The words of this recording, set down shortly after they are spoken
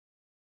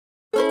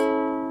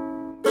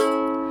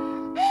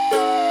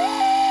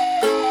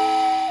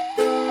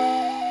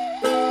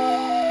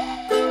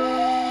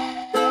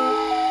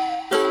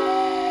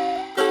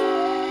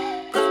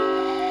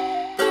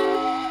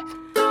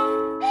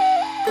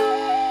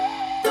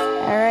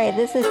All right,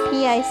 this is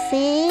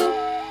PIC,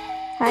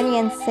 Tanya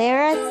and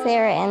Sarah,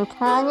 Sarah and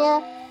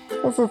Tanya.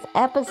 This is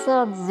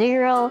episode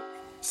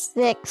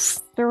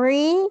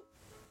 063.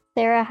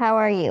 Sarah, how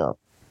are you?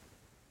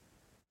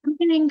 I'm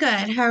doing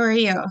good. How are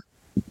you?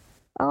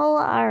 Oh,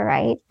 all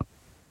right.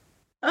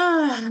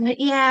 Oh,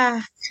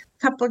 yeah.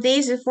 A couple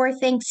days before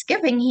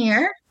Thanksgiving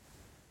here.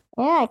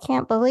 Yeah, I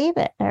can't believe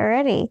it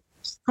already.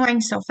 It's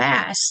going so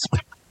fast.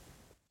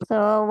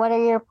 So, what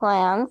are your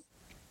plans?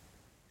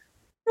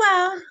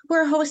 Well,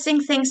 we're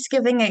hosting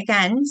Thanksgiving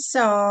again.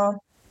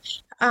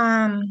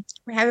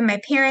 We're having my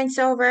parents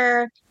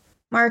over,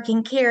 Mark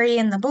and Carrie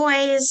and the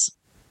boys.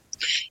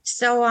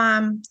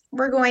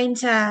 We're going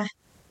to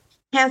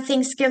have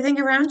Thanksgiving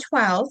around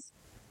 12.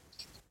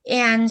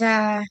 And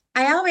I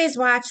always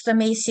watch the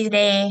Macy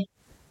Day,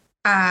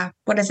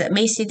 what is it,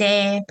 Macy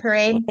Day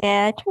parade.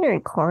 Yeah, I try to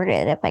record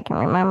it if I can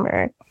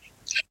remember.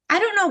 I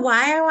don't know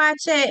why I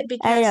watch it I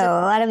because know,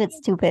 a lot of it's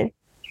stupid.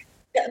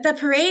 the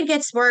parade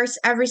gets worse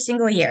every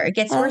single year. It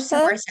gets worse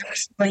and Uh-huh. worse every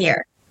single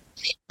year.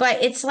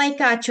 But it's like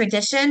a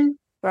tradition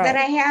that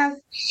I Right. have.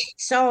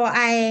 So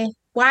I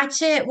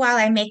watch it while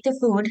I make the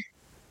food.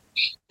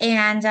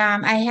 And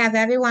I have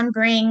everyone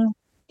bring,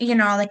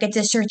 like a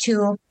dish or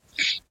two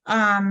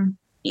um,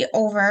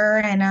 over.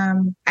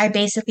 And I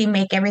basically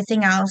make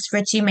everything else.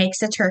 Richie makes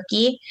the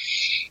turkey.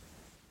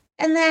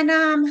 And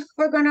then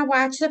we're going to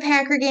watch the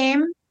Packer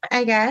game,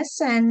 I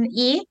guess, and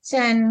eat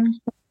and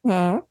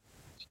Hmm.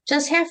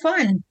 just have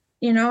fun,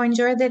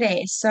 enjoy the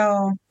day.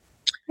 So,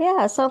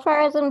 Yeah, so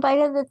far I was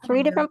invited to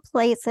three different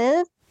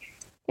places.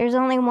 There's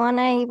only one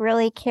I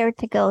really cared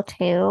to go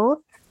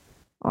to.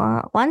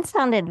 One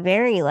sounded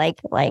very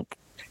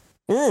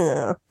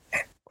ugh,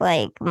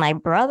 like my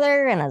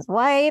brother and his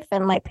wife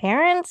and my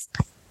parents.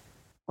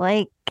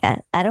 Like,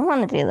 I don't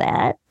want to do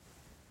that.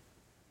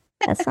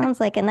 That sounds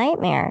like a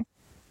nightmare.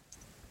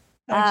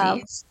 oh, Um,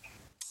 geez.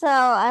 so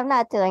I'm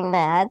not doing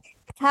that.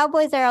 The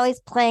Cowboys are always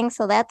playing,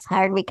 so that's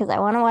hard because I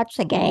want to watch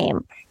the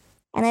game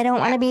and I don't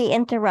want Yeah. to be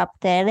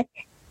interrupted.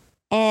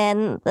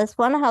 And this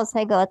one house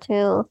I go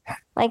to,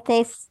 like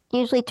they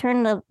usually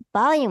turn the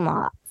volume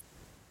off,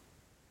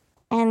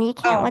 and you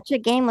can't Oh, watch a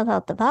game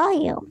without the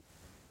volume.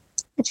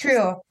 It's just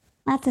true.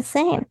 not the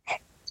same.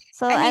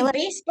 So I I mean, like,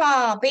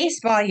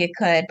 baseball you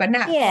could, but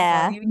not football.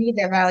 yeah. You need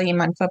the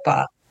volume on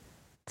football.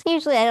 So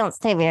usually I don't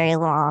stay very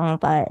long,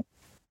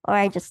 or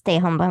I just stay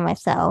home by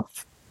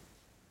myself.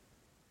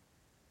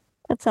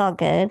 That's all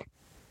good.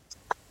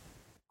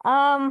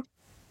 Um,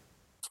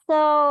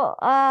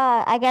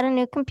 I got a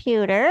new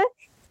computer.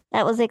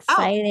 That was Oh,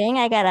 exciting.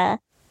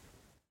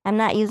 I'm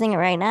not using it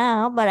right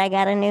now, but I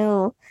got a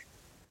new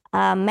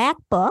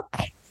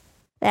MacBook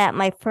that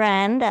my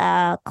friend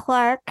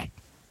Clark,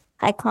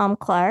 I call him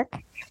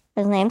Clark.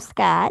 His name's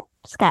Scott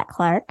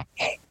Clark.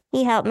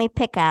 He helped me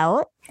pick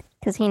out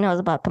because he knows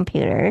about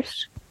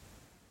computers.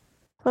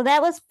 So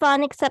that was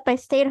fun, except I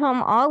stayed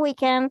home all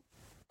weekend,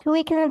 2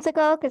 weekends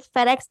ago, because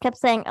FedEx kept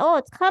saying, "Oh,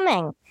 it's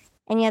coming,"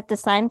 and you have to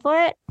sign for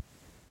it.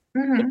 It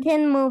hmm.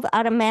 didn't move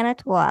out of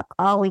Manitowoc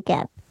all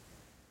weekend.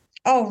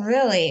 Oh,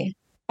 really?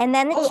 And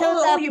then it Oh, shows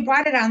oh, oh, up you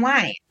bought it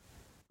online.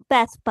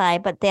 Best Buy,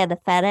 but they had to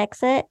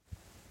FedEx it.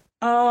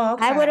 Oh,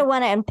 I would okay. have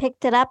went and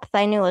picked it up if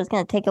I knew it was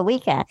going to take a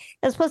weekend.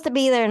 It was supposed to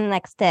be there the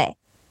next day.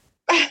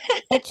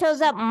 It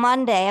shows up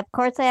Monday. Of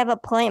course, I have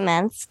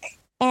appointments,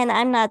 and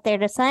I'm not there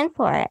to sign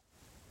for it.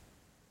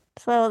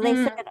 So they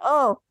said, Mm-hmm.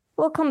 "Oh,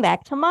 we'll come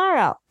back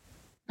tomorrow."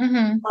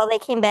 Mm-hmm. Well, they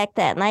came back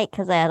that night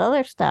because I had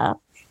other stuff,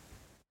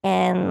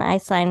 and I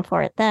signed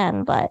for it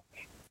then. But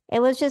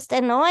it was just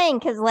annoying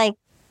because, like,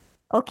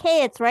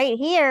 okay, it's right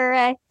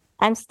here.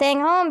 I'm staying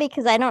home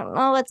because I don't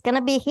know it's going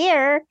to be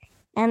here,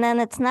 and then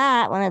it's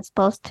not when it's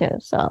supposed to.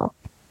 So,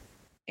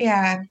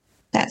 Yeah,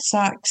 that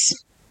sucks.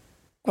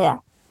 yeah.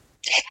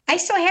 I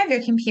still have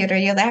your computer,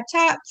 your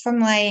laptop from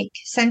like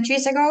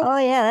centuries ago. Oh,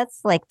 yeah, that's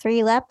like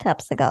 3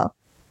 laptops ago,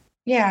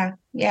 Yeah,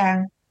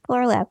 yeah.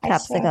 four I laptops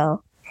still,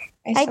 ago.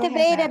 I I still have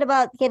debated that.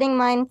 about getting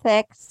mine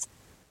fixed,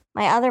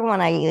 my other one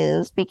I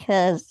used,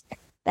 because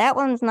that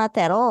one's not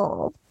that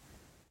old,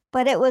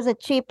 but it was a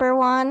cheaper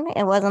one.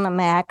 It wasn't a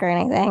Mac or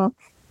anything.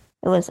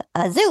 It was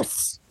a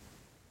Zeus.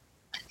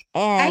 I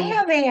And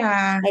have a,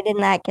 I did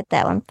not get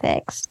that one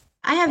fixed.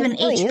 I have I an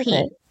still use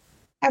HP. it.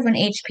 I have an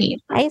HP.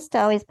 I used to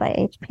always buy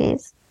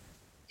HPs.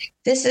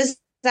 This is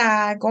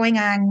going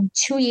on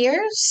 2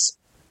 years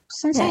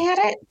since I Yeah, had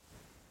it.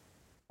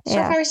 So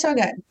yeah. I far, so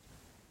good.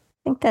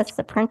 think that's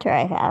the printer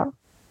I have.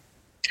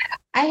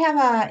 I have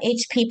a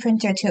HP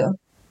printer too.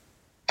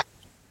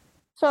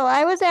 So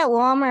I was at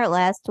Walmart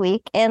last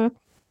week, and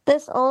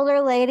this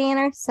older lady in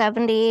her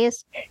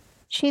 70s,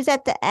 she's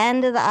at the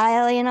end of the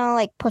aisle,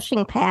 like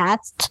pushing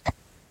past.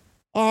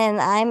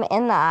 And I'm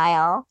in the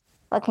aisle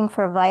looking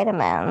for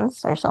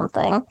vitamins or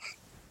something.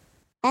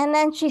 And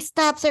then she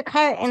stops her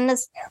cart, and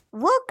this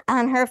look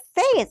on her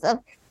face of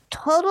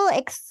total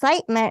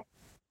excitement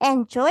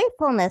and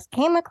joyfulness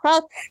came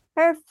across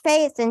her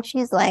face. And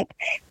she's like,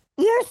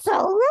 "You're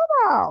so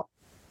little."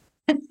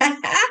 And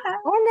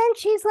then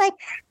she's like,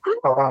 "How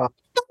old are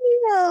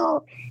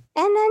you?"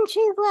 And then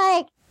she's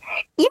like,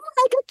 "You're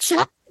like a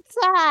child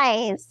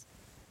size.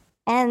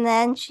 And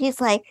then she's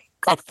like,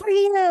 good for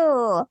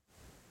you.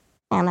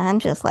 And I'm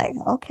just like,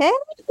 okay.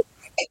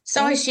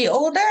 So is she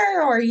older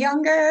or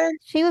younger?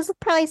 She was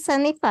probably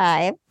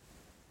 75.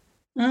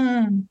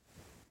 Mm.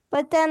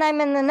 But then I'm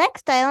in the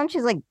next aisle and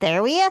she's like,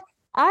 there we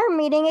are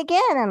meeting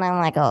again. And I'm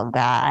like, oh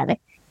God.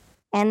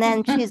 And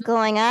then she's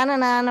going on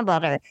and on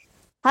about her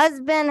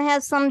husband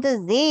has some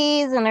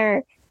disease and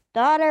her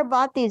daughter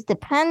bought these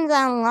Depends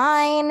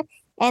online.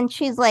 And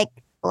she's like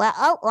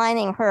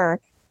outlining her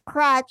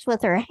crotch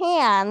with her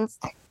hands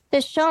to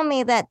show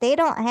me that they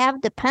don't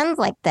have Depends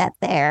like that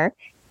there.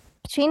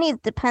 She needs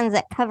Depends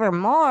that cover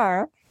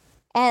more.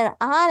 And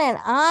on and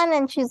on.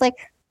 And she's like,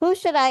 who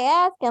should I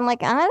ask? I'm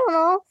like, I don't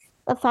know.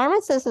 The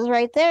pharmacist is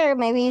right there.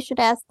 Maybe you should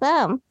ask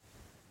them.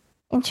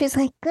 And she's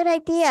like, good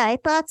idea. I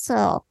thought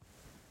so.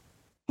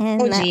 Oh,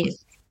 And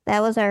geez.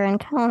 that was our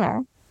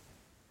encounter.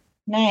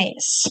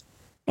 Nice.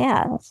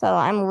 Yeah. So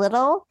I'm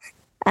little.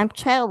 I'm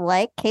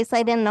childlike, in case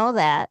I didn't know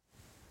that.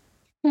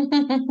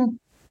 And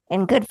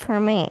good for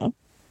me.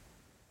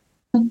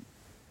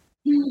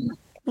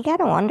 You got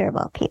to wonder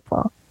about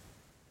people.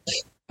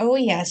 Oh,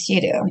 yes,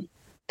 you do.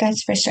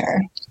 That's for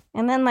sure.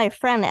 And then my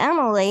friend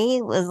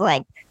Emily was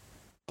like,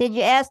 did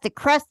you ask the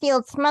crusty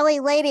old smelly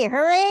lady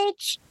her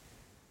age?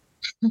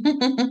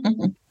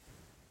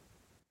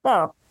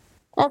 So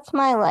that's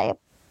my life.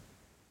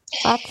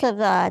 Lots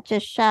of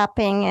just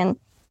shopping and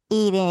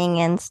eating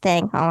and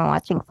staying home and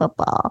watching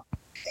football.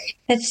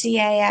 Let's see.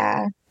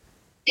 I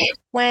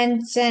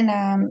went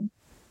and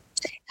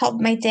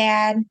helped my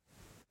dad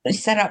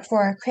set up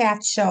for a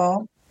craft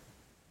show.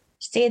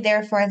 Stayed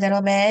there for a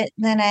little bit.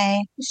 Then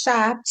I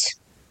shopped.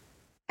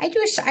 I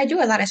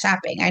do a lot of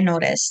shopping. I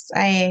noticed.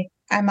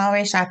 I'm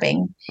always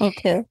shopping. Me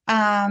too.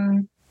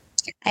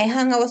 I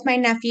hung out with my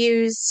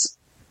nephews.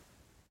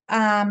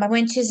 I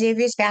went to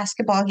Xavier's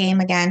basketball game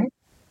again.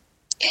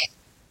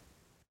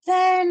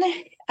 Then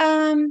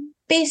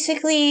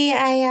basically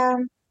I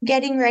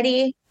getting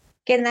ready,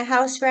 getting the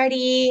house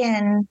ready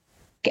and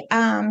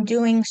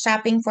doing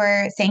shopping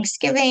for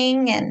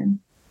Thanksgiving, and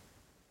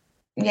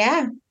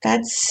yeah,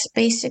 that's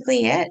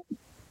basically it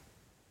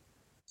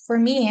for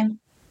me.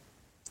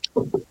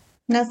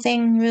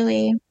 Nothing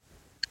really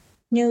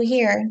new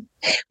here.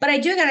 But I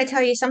do gotta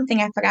tell you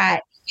something I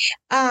forgot.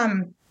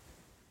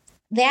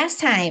 Last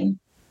time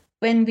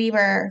when we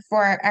were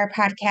for our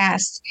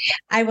podcast,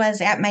 I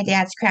was at my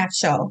dad's craft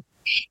show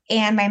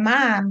and my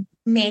mom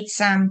made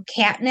some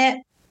catnip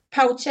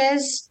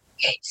pouches.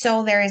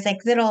 So there's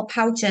like little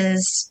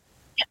pouches,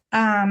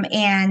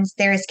 and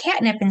there's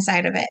catnip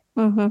inside of it.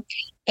 Mm-hmm.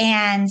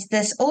 And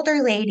this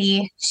older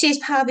lady, she's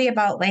probably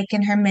about like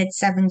in her mid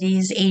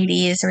 70s,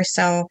 80s or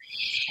so.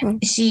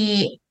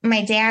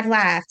 My dad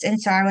left. And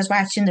so I was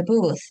watching the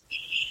booth.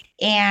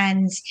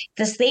 And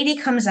this lady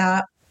comes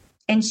up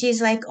and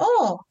she's like,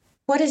 oh,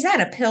 what is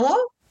that? A pillow?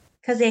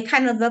 Because they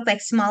kind of look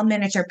like small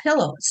miniature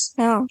pillows.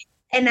 Oh.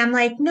 And I'm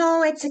like,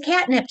 no, it's a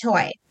catnip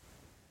toy.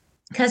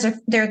 Because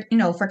they're,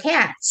 for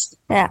cats.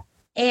 Yeah.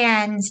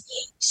 And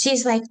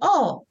she's like,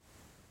 oh.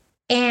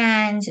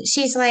 And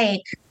she's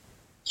like,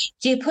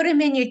 do you put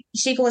them in your,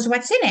 she goes,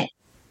 what's in it?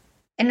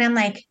 And I'm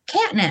like,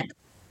 catnip.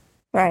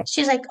 Right.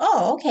 She's like,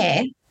 oh,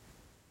 okay.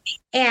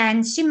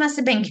 And she must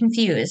have been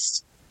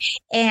confused.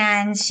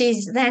 And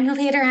then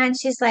later on,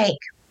 she's like,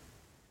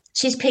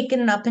 she's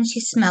picking it up and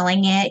she's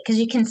smelling it because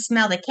you can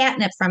smell the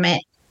catnip from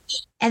it.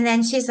 And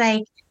then she's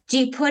like, do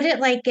you put it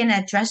like in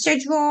a dresser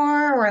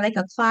drawer or like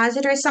a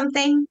closet or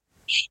something?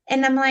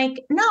 And I'm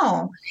like,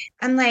 no.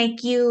 I'm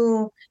like,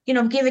 you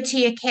give it to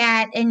your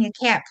cat and your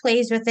cat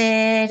plays with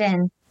it.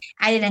 And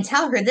I didn't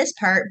tell her this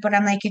part, but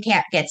I'm like, your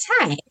cat gets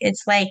high.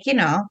 It's like,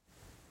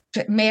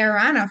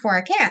 marijuana for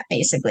a cat,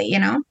 basically.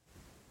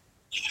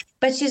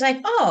 But she's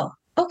like, oh,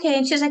 okay.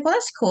 And she's like, well,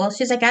 that's cool.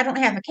 She's like, I don't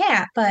have a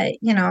cat, but,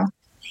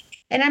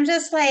 and I'm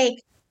just like,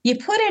 you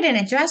put it in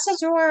a dresser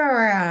drawer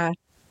or a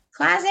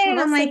closet, and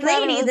I'm like,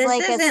 lady,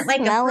 this isn't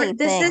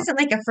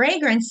like a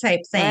fragrance type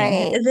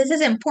thing. Right. This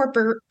isn't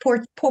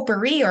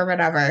potpourri or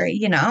whatever,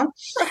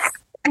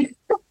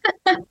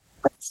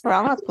 What's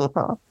wrong with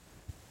people?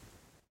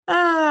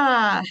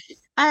 All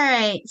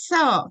right.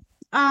 So,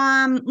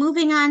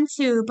 moving on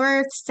to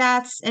births,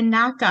 deaths, and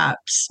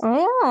knockups.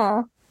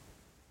 Yeah.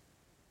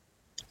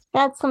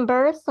 Got some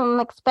births, some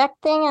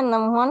expecting, and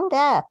then one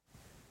death.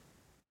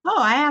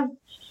 Oh,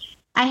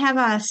 I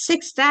have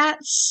 6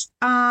 deaths.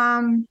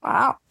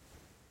 Wow.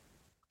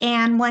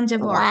 And 1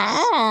 divorce.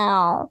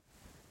 Wow.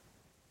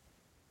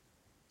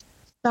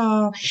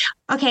 So,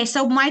 okay,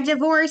 so my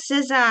divorce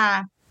is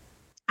I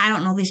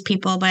don't know these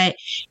people, but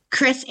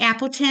Chris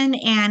Appleton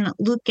and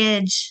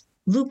Lucas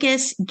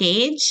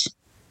Gage.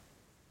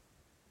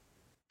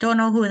 Don't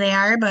know who they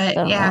are, but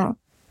yeah. Know.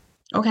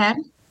 Okay.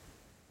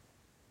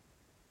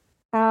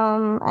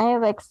 I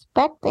have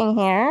expecting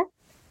here.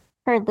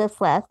 Heard this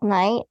last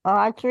night.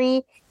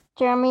 Audrey,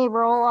 Jeremy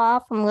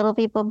Roloff from Little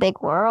People Big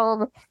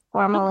World,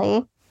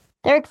 formerly.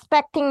 They're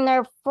expecting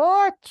their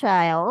 4th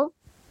child,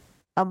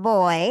 a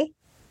boy.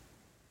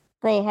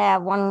 They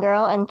have 1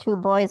 girl and 2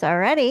 boys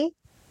already.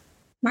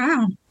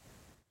 Wow.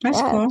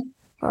 That's cool.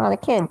 for all the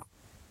kids.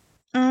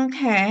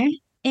 Okay.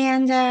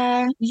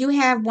 And you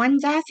have one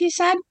death, you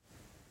said?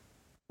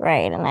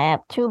 Right, and I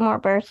have two more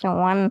births and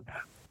one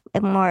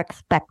more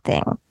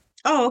expecting.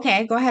 Oh,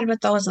 okay. Go ahead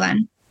with those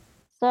then.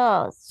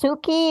 So,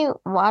 Suki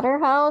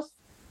Waterhouse,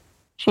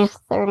 she's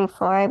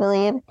 34, I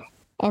believe,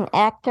 and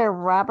actor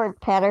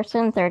Robert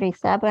Patterson,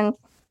 37,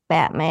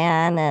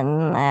 Batman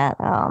and that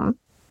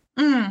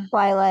Mm.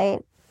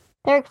 Twilight.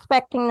 They're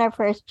expecting their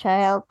first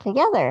child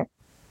together.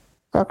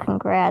 So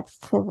congrats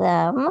to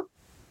them.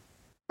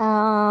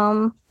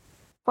 Um,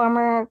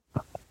 former,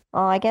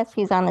 oh, I guess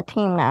he's on the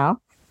team now.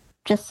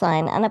 Just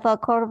signed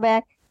NFL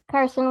quarterback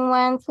Carson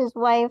Wentz, his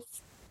wife,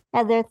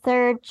 had their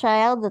third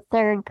child, the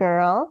third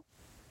girl.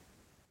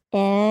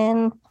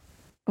 And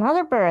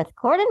another birth,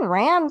 Gordon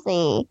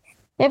Ramsay,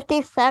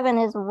 57,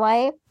 his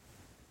wife,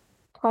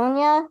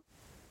 Tonya,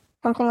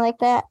 something like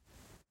that.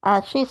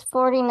 She's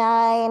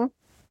 49.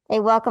 They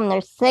welcomed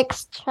their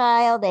sixth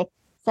child. They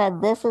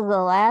said this is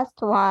the last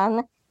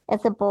one.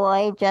 It's a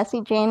boy,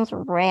 Jesse James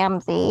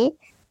Ramsey.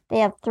 They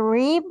have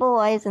three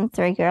boys and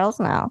three girls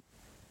now.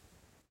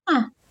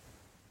 Huh.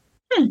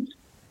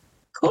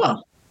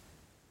 Cool.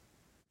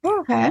 Yeah,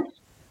 Okay.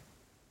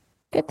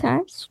 good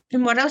times.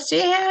 And what else do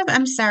you have?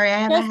 I'm sorry, I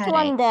have a Just headache.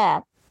 one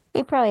death.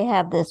 You probably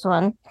have this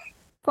one.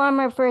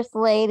 Former First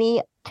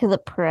Lady to the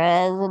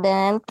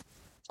President.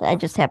 I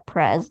just have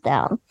Prez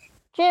down.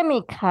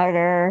 Jimmy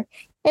Carter.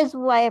 His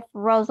wife,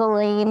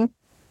 Rosaline. Is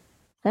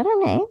that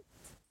her name?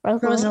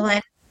 Rosaline?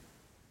 Rosalind.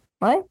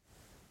 What?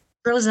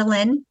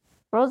 Rosalind.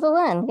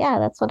 Rosalind. Yeah,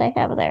 that's what I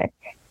have there.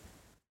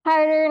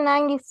 Carter,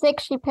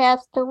 96. She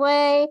passed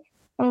away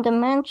from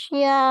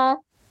dementia.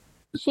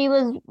 She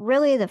was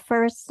really the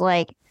first,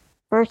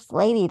 first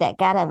lady that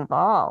got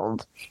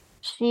involved.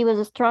 She was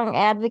a strong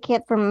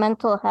advocate for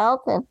mental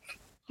health and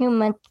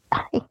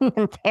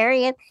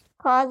humanitarian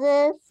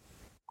causes.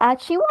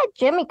 She wed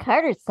Jimmy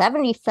Carter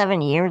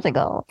 77 years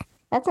ago.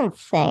 That's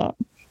insane.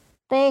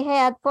 They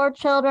had four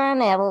children.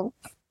 They have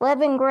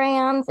 11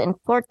 grands and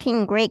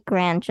 14 great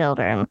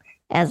grandchildren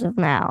as of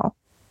now.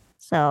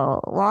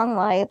 So long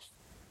life.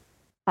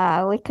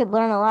 We could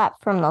learn a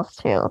lot from those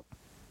two.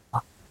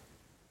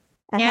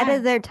 Ahead Yeah.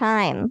 of their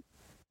time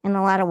in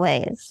a lot of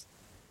ways.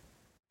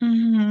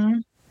 Mm-hmm.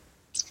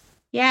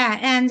 Yeah.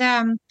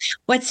 And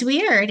what's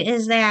weird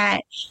is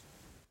that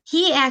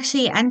he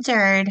actually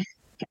entered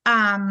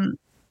um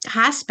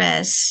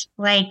hospice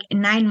like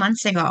 9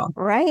 months ago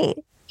Right.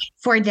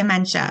 for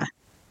dementia.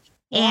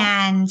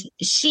 Yeah. And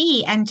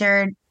she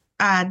entered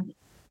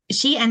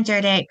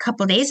it a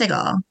couple days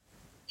ago.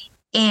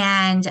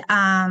 And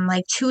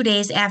like 2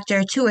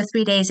 or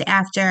 3 days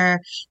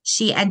after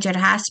she entered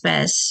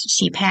hospice,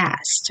 she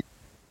passed.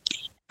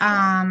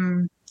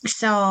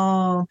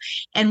 So,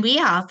 and we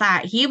all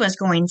thought he was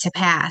going to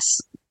pass,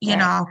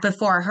 Right.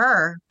 before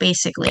her,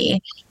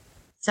 basically.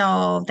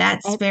 So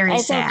that's very I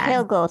think sad.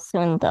 he'll go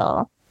soon,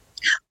 though.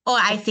 Oh,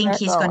 I He'll think start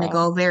he's going to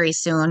going. go very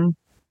soon.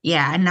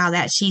 Yeah, and now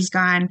that she's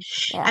gone.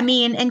 I Yeah.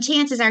 mean, and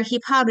chances are he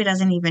probably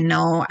doesn't even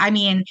know. I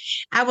mean,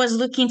 I was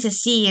looking to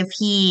see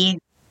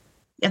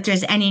if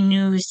there's any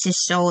news to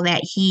show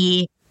that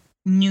he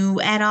knew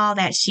at all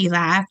that she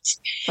left.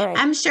 Right.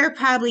 I'm sure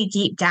probably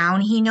deep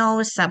down he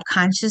knows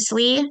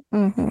subconsciously,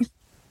 Mm-hmm.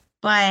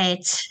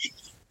 but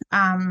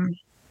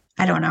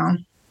I don't know.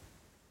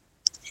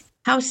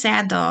 How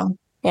sad though.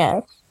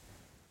 Yes.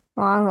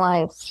 Long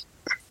lives.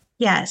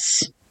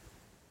 Yes.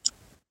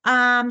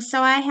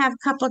 So I have a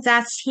couple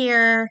deaths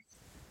here.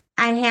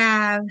 I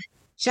have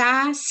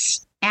Josh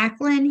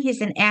Ackland.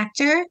 He's an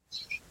actor,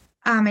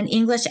 an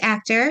English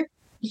actor.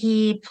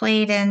 He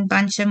played in a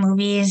bunch of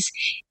movies.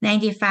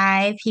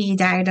 95, he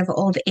died of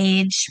old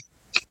age.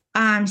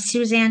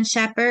 Suzanne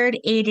Shepherd,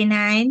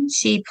 89.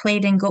 She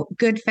played in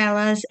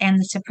Goodfellas and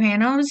The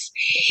Sopranos.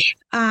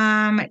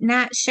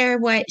 Not sure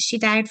what she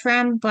died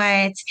from,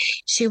 but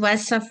she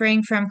was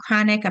suffering from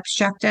chronic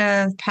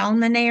obstructive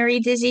pulmonary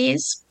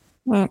disease.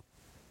 Mm.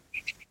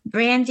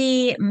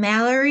 Brandy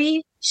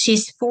Mallory,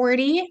 she's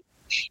 40,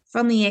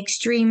 from the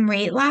extreme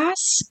weight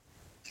loss.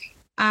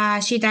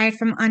 She died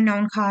from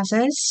unknown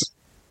causes.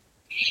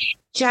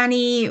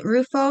 Johnny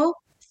Rufo,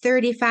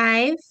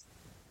 35,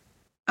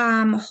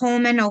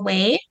 home and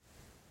away.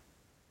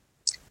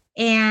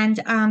 And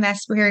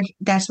that's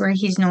where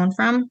he's known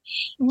from.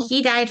 Mhm.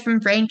 He died from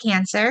brain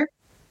cancer.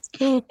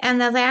 Mm. And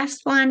the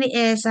last one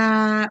is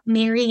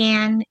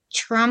Marianne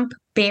Trump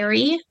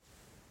Berry,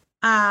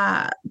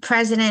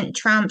 President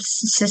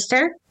Trump's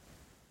sister.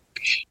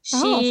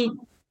 She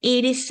Oh.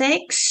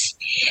 86.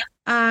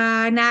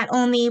 Not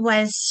only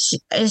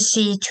is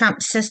she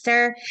Trump's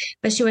sister,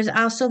 but she was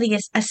also the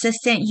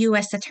assistant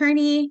U.S.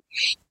 attorney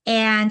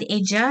and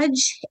a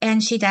judge,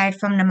 and she died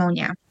from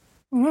pneumonia.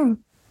 Mm.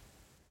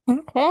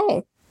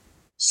 Okay.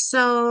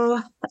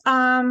 So,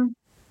 all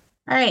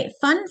right,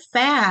 fun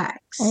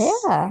facts.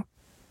 Yeah.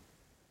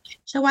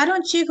 So why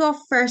don't you go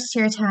first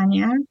here,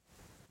 Tanya?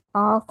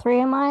 All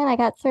three of mine. I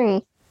got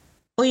three.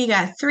 Oh, you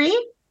got three?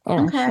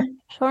 Yeah. Okay.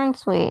 Short and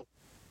sweet.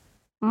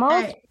 All Most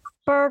right.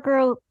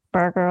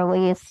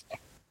 burglaries.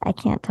 I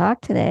can't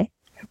talk today.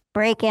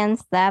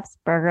 Break-ins, thefts,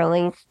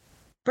 burglaries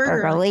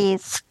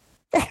Burgleys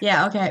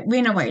Yeah, okay.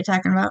 We know what you're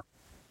talking about.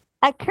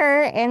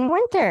 occur in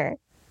winter.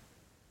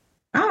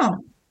 Oh,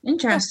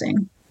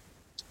 interesting.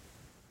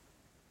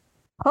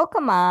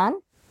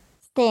 Pokemon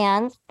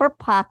stands for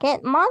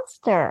Pocket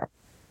Monster.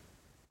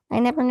 I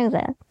never knew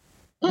that.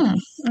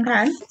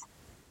 Okay.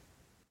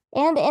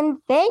 And in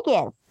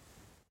Vegas,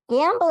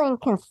 gambling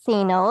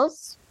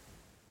casinos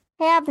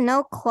have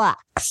no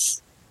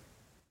clocks.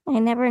 I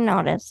never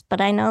noticed,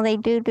 but I know they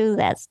do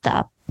that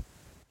stuff.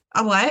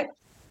 A what?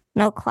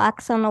 No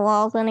clocks on the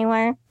walls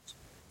anywhere,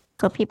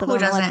 so people Who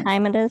don't know what doesn't?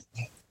 time it is.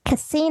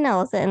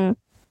 Casinos in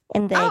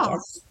Oh.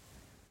 Vegas,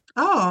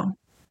 Oh.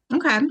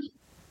 Okay.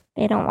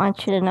 they don't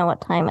want you to know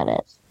what time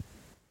it is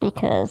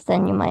because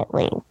then you might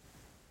leave.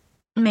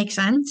 Makes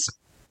sense.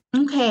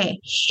 Okay.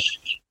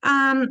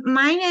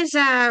 Mine is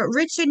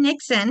Richard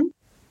Nixon.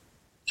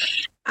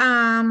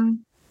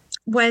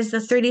 Was the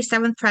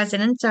 37th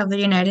president of the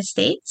United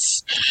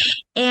States,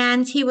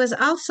 and he was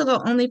also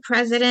the only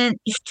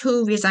president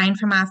to resign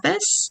from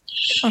office.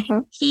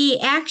 Mhm. He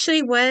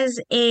actually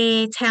was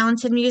a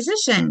talented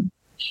musician.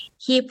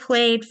 He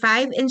played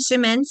 5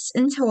 instruments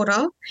in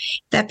total: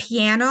 the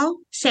piano,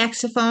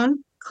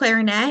 saxophone,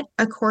 clarinet,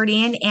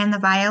 accordion, and the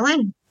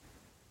violin.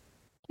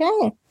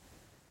 Okay.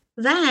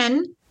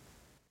 Then,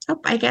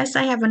 I guess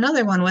I have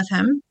another one with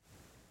him.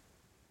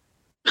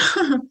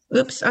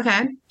 Oops,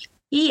 okay.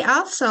 He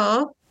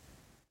also,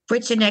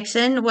 Richard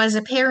Nixon, was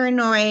a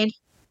paranoid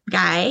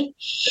guy.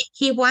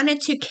 He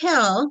wanted to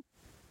kill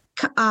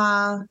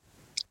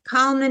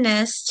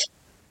columnist,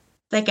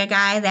 like a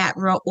guy that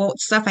wrote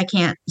stuff, I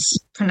can't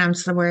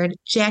pronounce the word,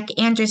 Jack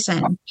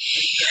Anderson,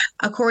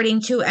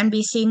 according to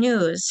NBC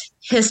News.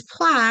 His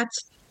plot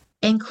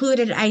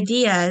included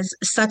ideas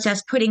such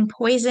as putting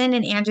poison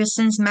in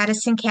Anderson's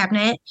medicine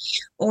cabinet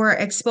or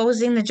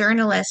exposing the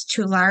journalist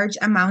to large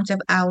amounts of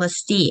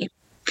LSD.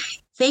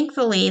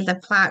 Thankfully, the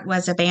plot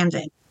was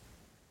abandoned.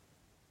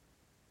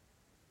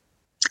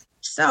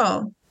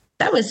 So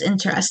that was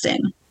interesting.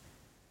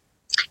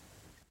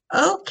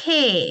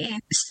 Okay,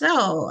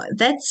 so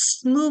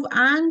let's move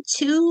on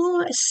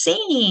to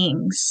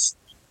sayings.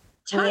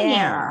 Tanya,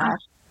 Yeah.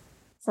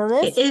 So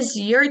it this is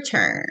your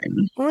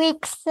turn.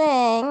 week's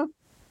saying,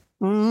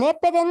 nip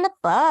it in the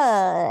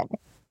bud.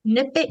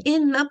 Nip it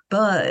in the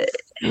bud.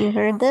 You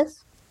heard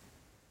this?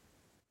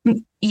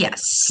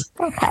 Yes.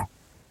 Okay.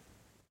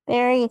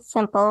 Very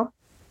simple.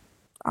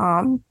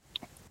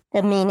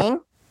 The meaning.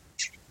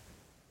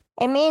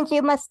 It means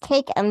you must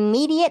take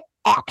immediate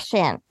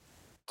action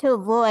to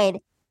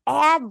avoid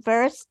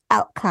adverse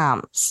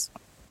outcomes.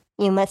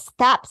 You must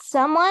stop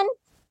someone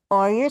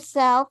or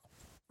yourself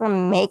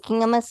from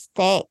making a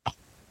mistake.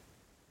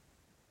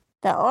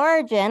 The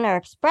origin or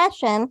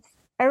expression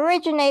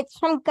originates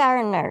from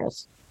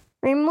gardeners,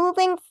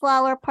 removing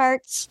flower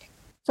parts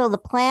so the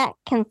plant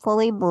can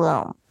fully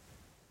bloom.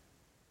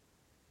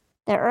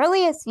 The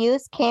earliest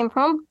use came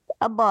from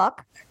a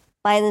book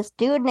by this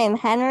dude named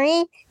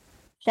Henry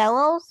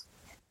Shellos,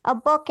 a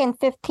book in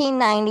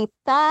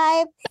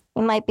 1595.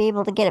 You might be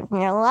able to get it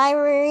from your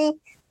library.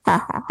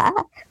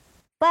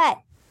 But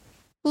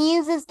he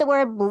uses the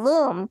word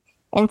bloom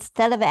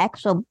instead of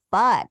actual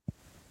bud.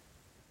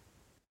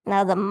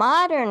 Now, the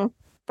modern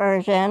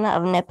version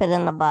of nip it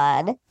in the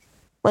bud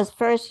was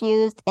first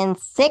used in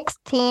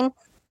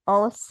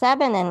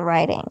 1607 in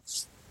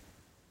writings.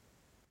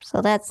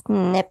 So that's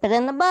nip it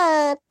in the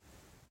bud.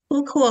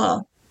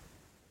 Cool.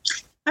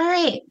 All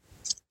right.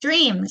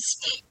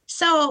 Dreams.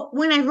 So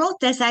when I wrote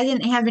this, I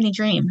didn't have any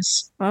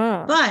dreams,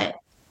 but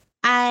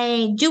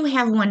I do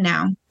have one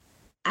now.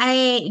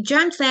 I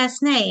dreamt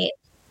last night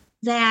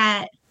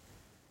that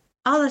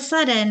all of a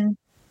sudden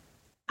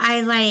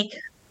I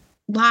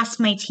lost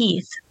my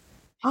teeth.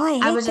 Oh, I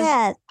hate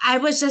that. I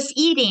was just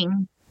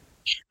eating.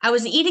 I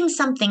was eating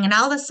something, and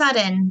all of a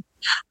sudden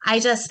I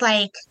just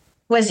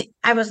was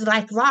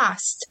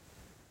lost.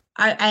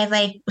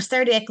 I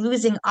started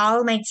losing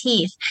all my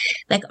teeth.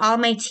 Like all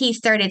my teeth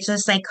started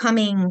just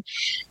coming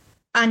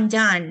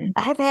undone.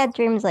 I've had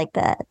dreams like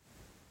that.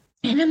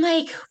 And I'm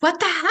like, what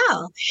the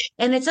hell?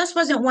 And it just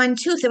wasn't one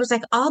tooth. It was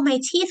all my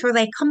teeth were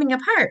coming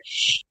apart.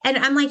 And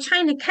I'm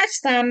trying to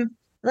catch them,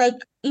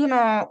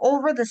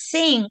 over the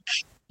sink,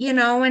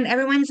 and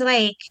everyone's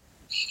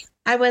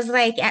I was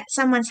at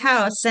someone's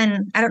house,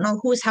 and I don't know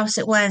whose house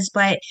it was,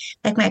 but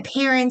my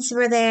parents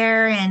were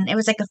there, and it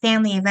was a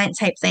family event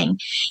type thing.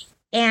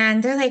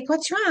 And they're like,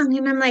 what's wrong?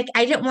 And I'm like,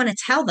 I didn't want to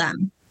tell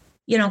them,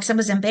 because it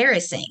was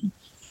embarrassing.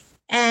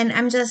 And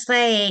I'm just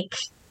I'm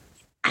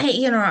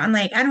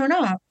like, I don't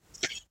know.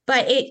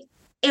 But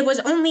it was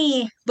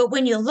only, but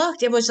when you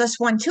looked, it was just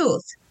one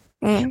tooth.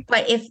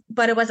 But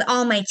it was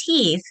all my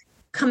teeth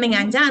coming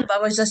undone, but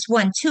it was just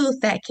one tooth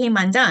that came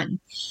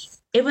undone.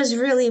 It was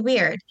really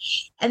weird.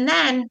 And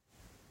then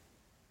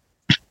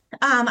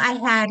I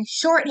had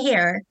short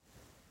hair,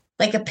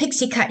 like a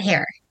pixie cut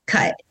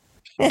haircut.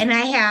 And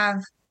I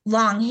have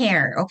long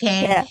hair,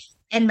 okay? Yeah.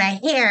 And my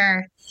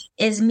hair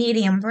is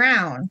medium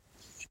brown.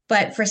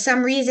 But for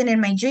some reason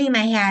in my dream,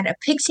 I had a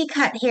pixie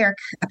cut haircut,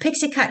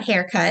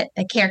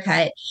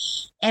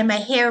 and my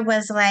hair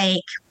was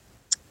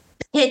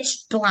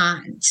pitch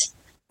blonde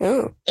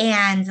Ooh.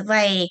 and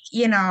like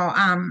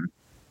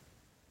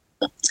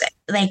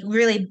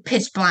really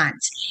pitch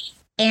blonde.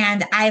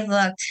 And I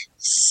looked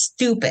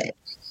stupid.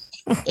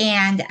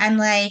 And I'm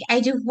like,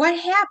 what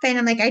happened?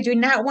 I'm like, I do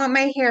not want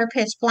my hair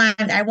pitch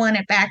blonde. I want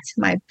it back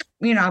to my,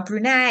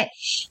 brunette,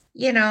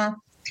 you know.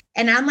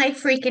 And I'm like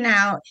freaking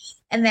out.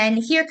 And then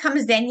here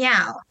comes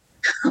Danielle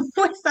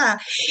with a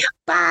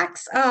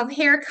box of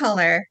hair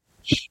color,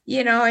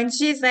 and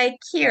she's like,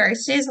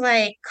 she's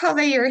like,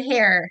 color your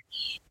hair,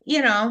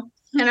 you know.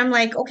 And I'm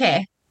like,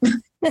 okay.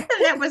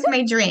 That was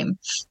my dream.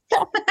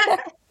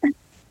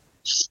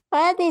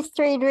 I had these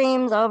three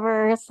dreams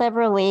over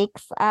several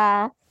weeks.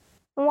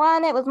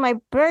 One, it was my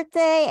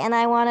birthday, and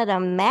I wanted a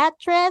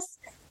mattress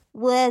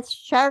with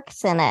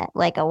sharks in it,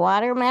 like a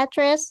water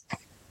mattress.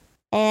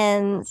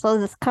 And so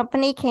this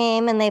company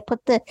came and they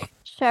put the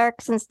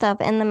sharks and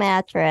stuff in the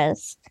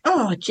mattress.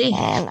 Oh, gee.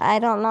 And I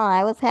don't know,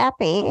 I was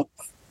happy.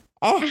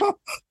 And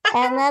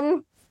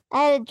then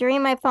I had a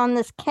dream I found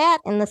this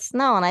cat in the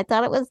snow, and I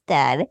thought it was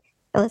dead.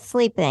 It was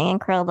sleeping and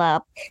curled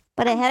up,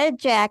 but it had a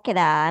jacket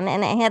on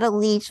and it had a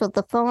leash with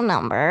the phone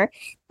number.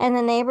 And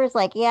the neighbor's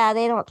like, yeah,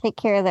 they don't take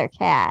care of their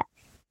cat.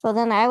 So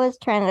then I was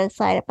trying to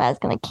decide if I was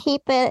going to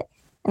keep it,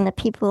 and the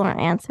people weren't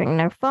answering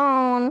their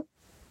phone.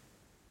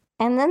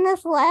 And then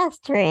this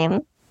last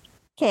dream,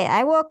 okay,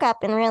 I woke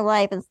up in real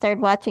life and started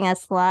watching a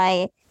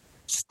Sly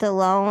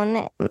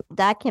Stallone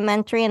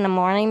documentary in the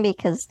morning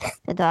because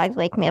the dogs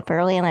wake me up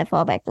early and I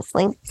fall back to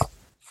sleep.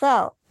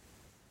 So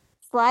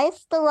Sly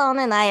Stallone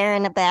and I are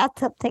in a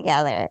bathtub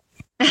together.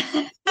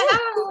 He's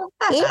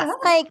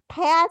like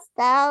passed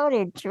out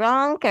or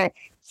drunk or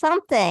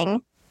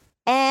something.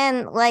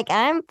 And like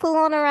I'm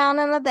fooling around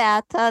in the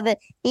bathtub and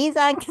he's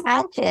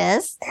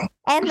unconscious.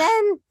 And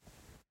then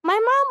my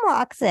mom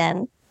walks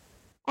in.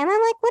 And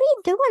I'm like, what are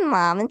you doing,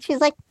 Mom? And she's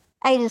like,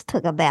 I just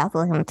took a bath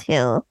with him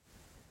too.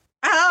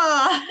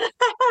 Oh.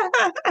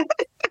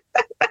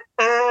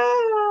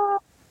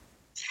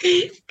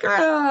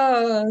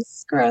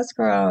 Gross. Gross,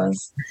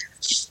 gross.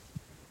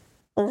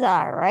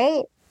 Bizarre,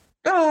 right?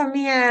 Oh,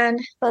 man.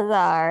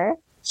 Bizarre.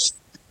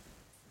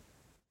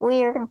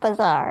 Weird,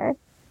 bizarre.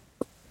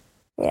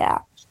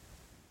 Yeah.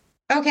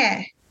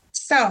 Okay.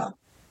 So,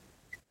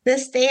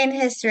 this day in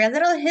history, a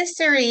little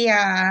history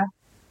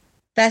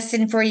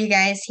lesson for you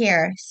guys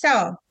here.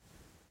 So,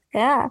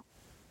 Yeah.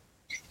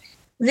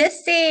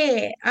 this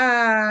day,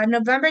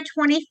 November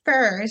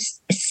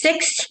 21st,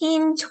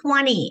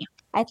 1620.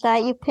 I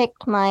thought you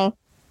picked mine.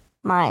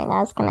 I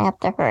was going to have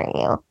to hurt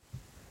you.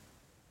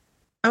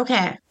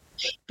 Okay.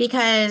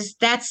 Because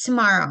that's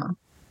tomorrow.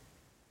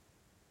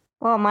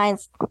 Well,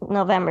 mine's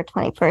November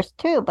 21st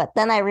too, but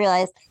then I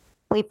realized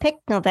we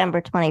picked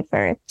November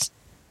 21st.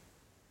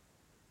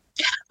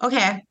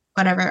 Okay.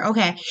 Whatever.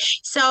 Okay.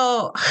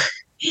 So,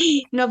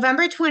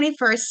 November 21st,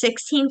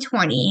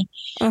 1620,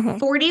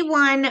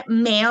 41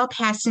 male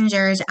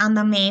passengers on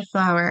the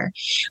Mayflower,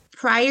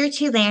 prior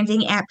to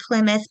landing at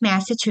Plymouth,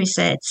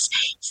 Massachusetts,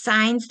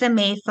 signed the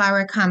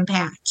Mayflower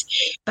Compact,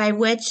 by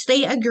which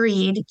they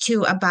agreed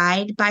to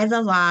abide by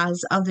the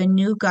laws of the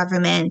new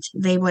government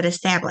they would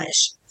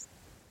establish.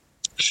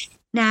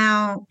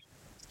 Now,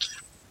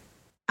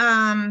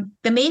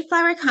 the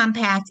Mayflower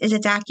Compact is a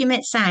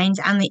document signed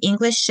on the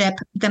English ship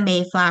the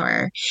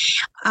Mayflower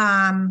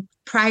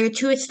prior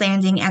to its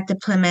landing at the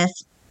Plymouth,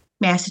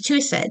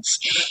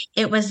 Massachusetts.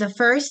 It was the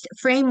first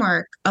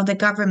framework of the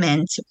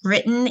government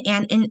written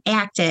and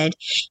enacted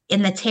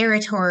in the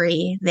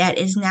territory that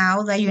is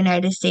now the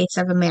United States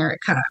of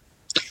America.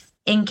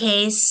 In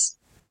case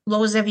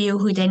those of you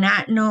who did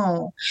not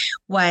know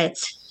what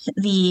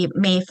the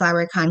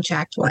Mayflower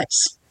contract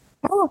was.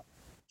 Oh.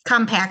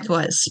 Compact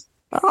was.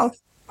 Oh.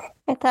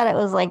 I thought it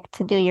was like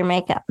to do your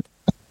makeup.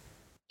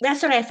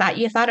 That's what I thought.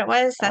 You thought it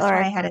was? That's why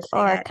I had to say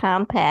Or that. a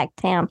compact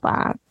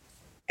tampon.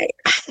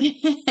 This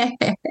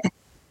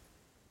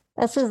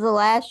is the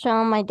last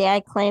show my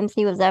dad claims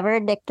he was ever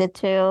addicted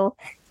to.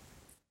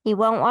 He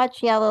won't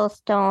watch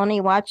Yellowstone.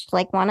 He watched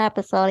like one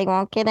episode. He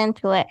won't get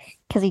into it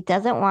because he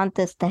doesn't want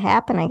this to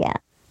happen again.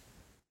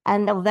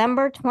 On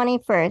November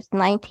 21st,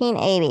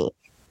 1980,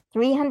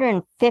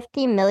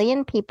 350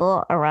 million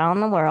people around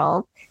the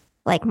world,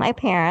 like my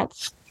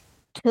parents,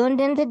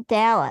 tuned into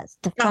Dallas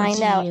to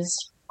find out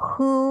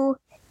who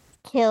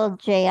killed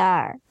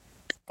JR.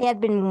 They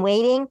had been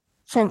waiting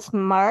since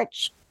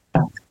March,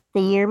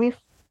 the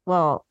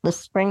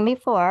spring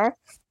before,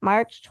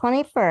 March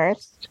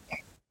 21st,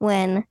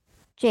 when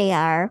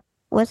JR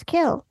was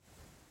killed.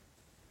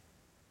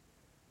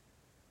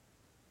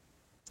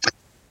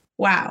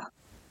 Wow.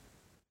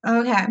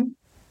 Okay.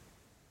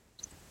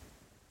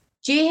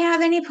 Do you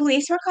have any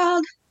police were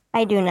called?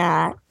 I do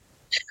not.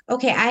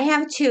 Okay, I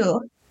have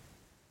two.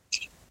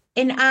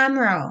 In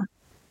Amro,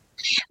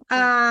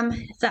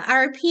 the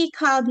RP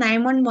called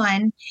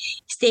 911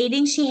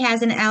 stating she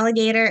has an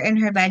alligator in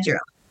her bedroom.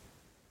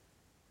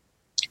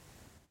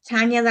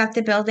 Tanya left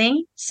the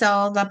building,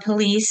 so the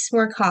police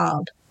were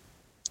called.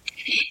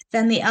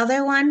 Then the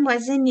other one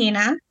was in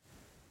Nina.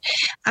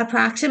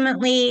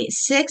 Approximately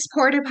 6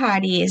 porta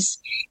potties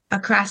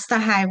across the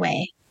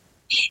highway.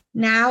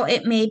 Now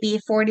it may be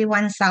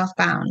 41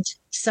 southbound.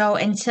 So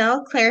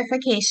until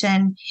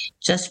clarification,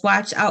 just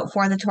watch out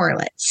for the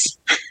toilets.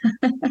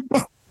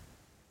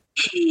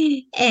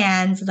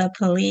 And the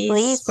police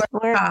Police were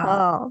were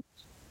called.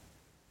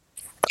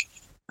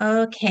 called.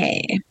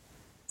 Okay.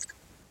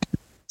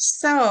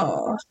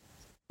 So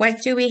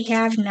what do we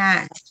have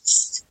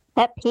next?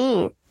 Pet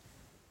peeve.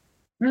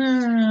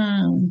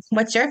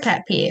 What's your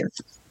pet peeve?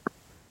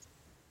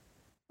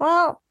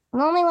 Well, the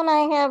only one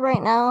I have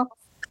right now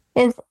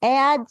is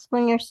ads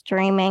when you're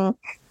streaming.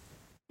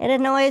 It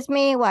annoys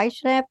me. Why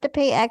should I have to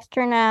pay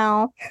extra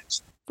now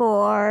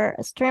for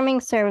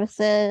streaming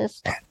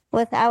services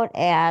without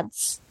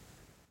ads?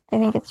 I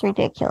think it's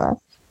ridiculous.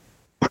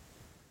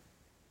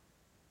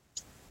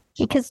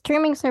 Because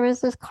streaming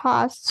services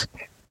cost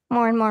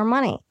more and more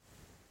money.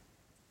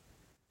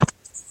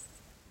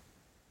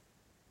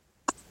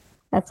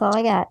 That's all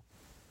I got.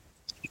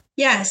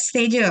 Yes,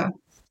 they do.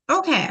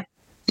 Okay.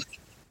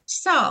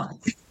 So,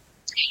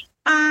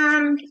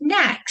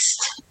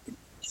 next,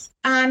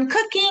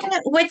 cooking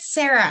with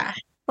Sarah.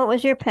 What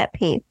was your pet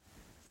peeve?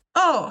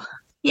 Oh,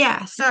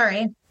 yeah,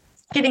 sorry.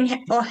 Getting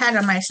ahead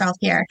of myself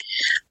here.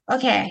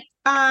 Okay.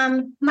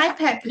 My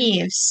pet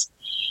peeves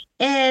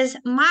is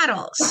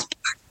models.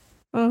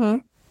 Mm-hmm.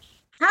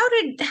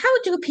 How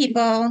do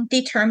people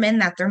determine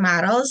that they're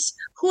models?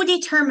 Who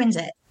determines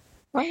it?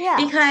 Well, yeah.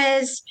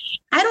 Because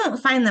I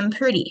don't find them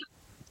pretty.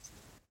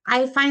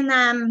 I find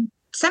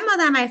some of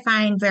them I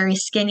find very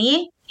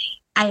skinny.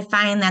 I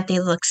find that they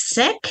look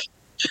sick,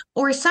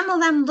 or some of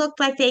them look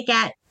like they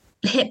got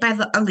hit by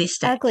the ugly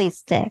stick. Ugly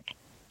stick.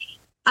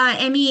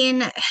 I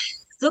mean,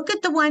 look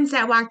at the ones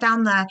that walk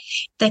down the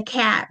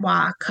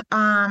catwalk.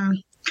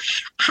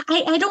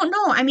 I don't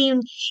know. I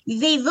mean,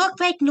 they look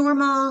like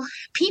normal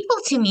people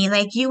to me,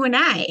 like you and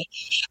I.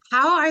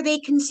 How are they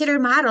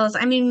considered models?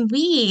 I mean,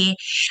 we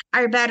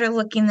are better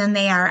looking than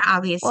they are,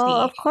 obviously. Well,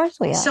 of course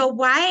we are. So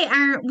why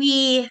aren't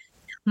we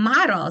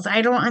models?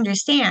 I don't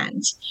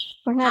understand.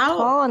 We're not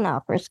tall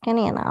enough or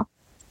skinny enough.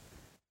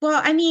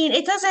 Well, I mean,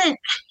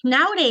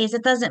 nowadays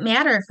it doesn't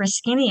matter if we're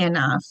skinny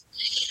enough.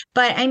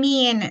 But I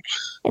mean,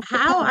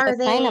 how are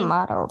they kind of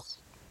models?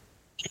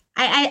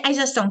 I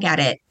just don't get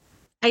it.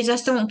 I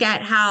just don't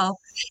get how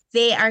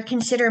they are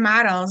considered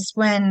models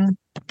when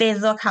they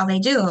look how they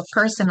do,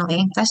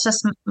 personally. That's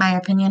just my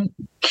opinion.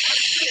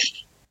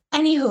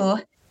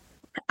 Anywho,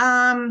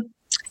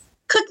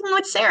 cooking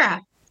with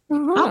Sarah.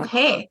 Mm-hmm.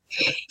 Okay.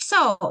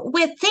 So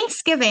with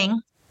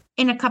Thanksgiving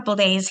in a couple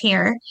days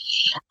here,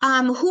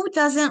 who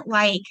doesn't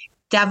like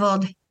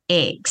deviled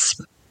eggs?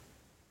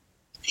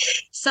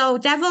 So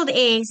deviled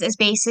eggs is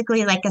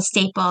basically like a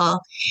staple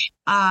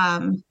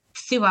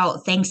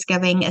throughout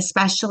Thanksgiving,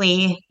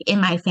 especially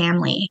in my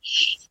family.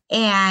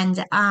 And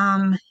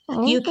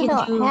you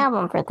don't have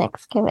them for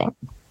Thanksgiving.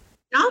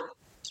 No?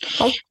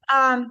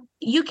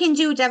 You can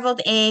do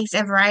deviled eggs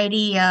a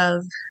variety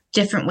of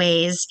different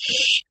ways.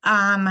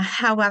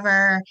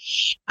 However,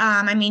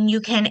 I mean, you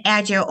can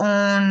add your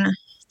own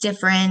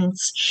different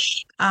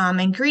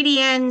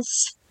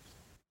ingredients,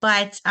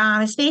 but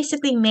it's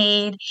basically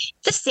made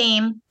the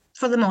same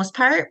for the most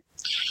part.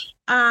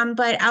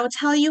 But I'll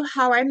tell you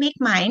how I make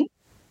mine.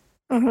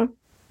 Mm-hmm.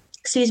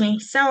 Excuse me.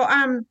 So,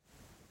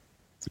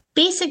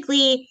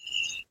 basically,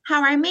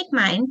 how I make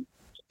mine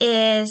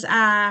is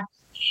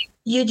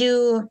you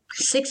do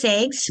 6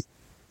 eggs.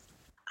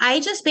 I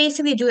just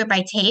basically do it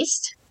by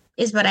taste,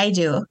 is what I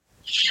do.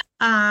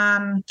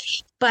 But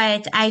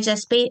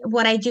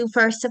what I do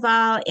first of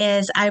all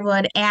is I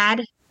would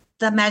add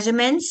the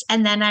measurements,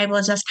 and then I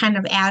will just kind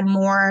of add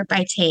more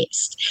by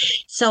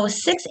taste. So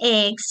 6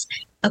 eggs,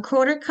 a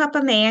 1/4 cup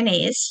of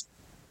mayonnaise.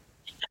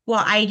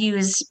 Well, I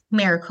use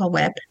Miracle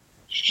Whip.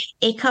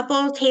 A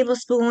couple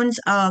tablespoons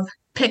of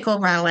pickle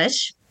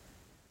relish.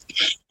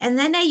 And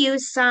then I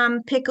use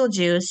some pickle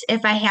juice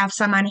if I have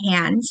some on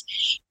hand,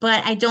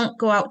 but I don't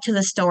go out to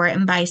the store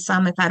and buy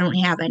some if I don't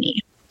have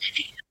any.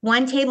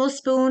 1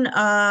 tablespoon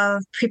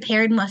of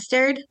prepared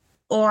mustard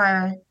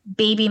or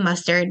baby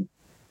mustard,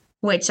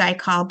 which I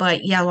call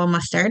but yellow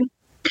mustard.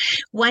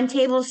 1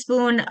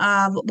 tablespoon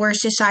of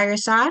Worcestershire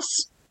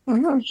sauce.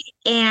 Mm-hmm.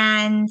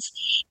 And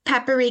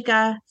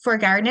paprika for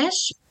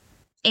garnish,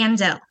 and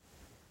dill.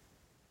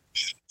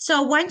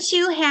 So once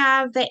you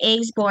have the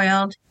eggs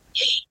boiled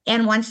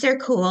and once they're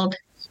cooled,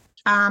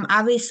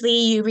 obviously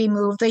you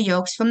remove the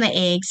yolks from the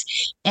eggs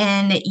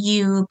and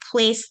you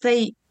place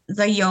the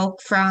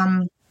yolk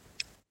from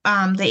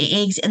the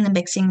eggs in the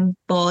mixing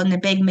bowl, in the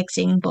big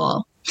mixing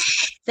bowl.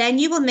 Then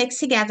you will mix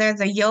together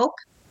the yolk,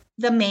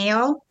 the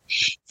mayo,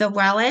 the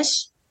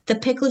relish, the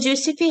pickle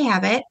juice if you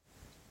have it,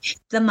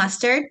 the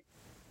mustard,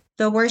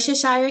 the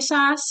Worcestershire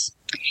sauce,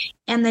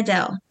 and the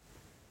dill.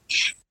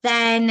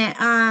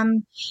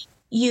 Then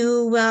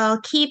you will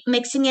keep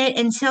mixing it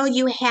until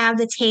you have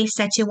the taste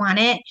that you want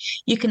it.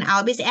 You can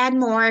always add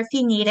more if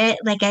you need it.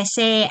 Like I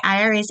say,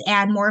 I always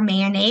add more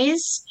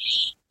mayonnaise,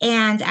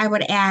 and I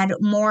would add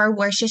more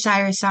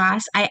Worcestershire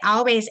sauce. I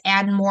always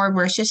add more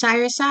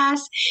Worcestershire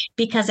sauce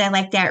because I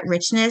like that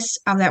richness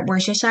of that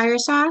Worcestershire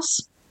sauce.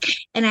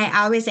 And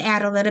I always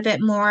add a little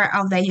bit more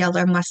of the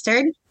yellow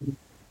mustard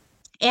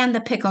and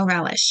the pickle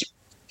relish.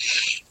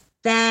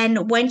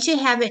 Then once you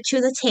have it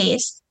to the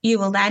taste, you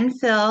will then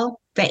fill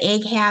the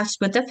egg halves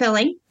with the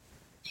filling,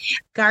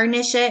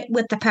 garnish it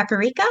with the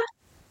paprika,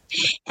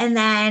 and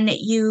then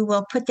you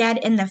will put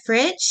that in the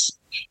fridge,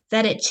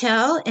 let it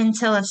chill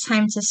until it's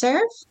time to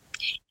serve.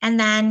 And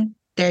then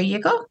there you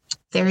go.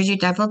 There's your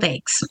deviled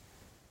eggs.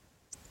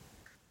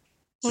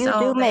 You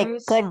So do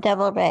make good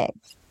deviled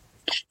eggs.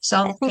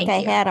 I think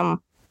I had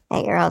them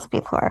at your house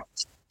before.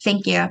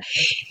 Thank you.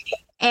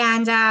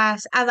 And a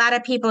lot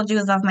of people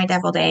do love my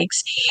deviled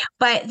eggs,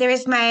 but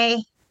there's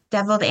my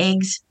deviled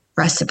eggs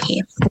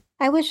recipe.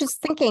 I was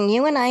just thinking,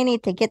 you and I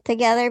need to get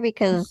together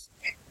because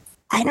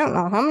I don't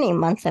know how many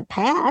months have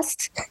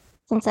passed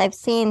since I've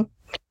seen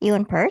you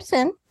in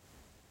person.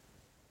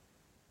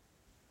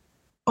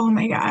 Oh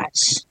my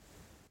gosh.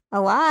 A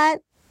lot.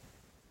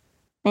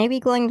 Maybe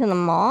going to the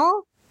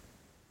mall?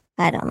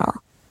 I don't know.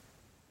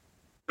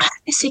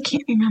 I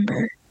can't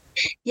remember.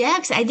 Yeah,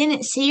 because I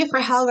didn't see you for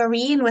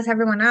Halloween with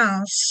everyone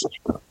else.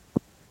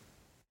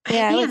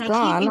 Yeah, I was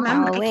gone on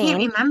Halloween. I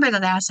can't remember the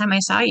last time I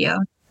saw you.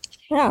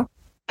 Yeah.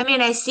 I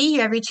mean, I see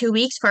you every 2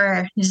 weeks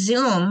for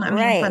Zoom,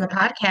 for the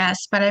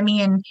podcast, but I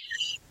mean,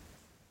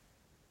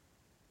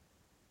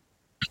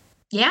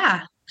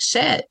 yeah,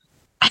 shit.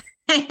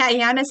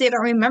 I honestly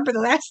don't remember the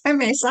last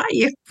time I saw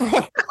you.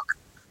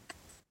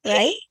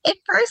 Right? In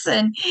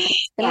person.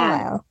 It's been a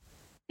while.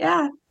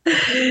 Yeah.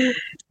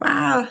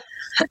 Wow.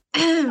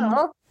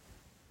 So,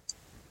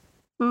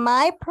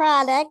 my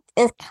product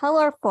is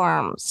Color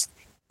Forms,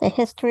 the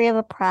history of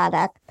a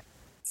product.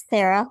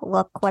 Sarah,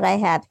 look what I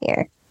have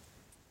here.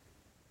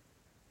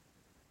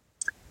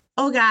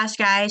 Oh gosh,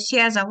 guys, she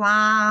has a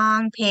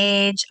long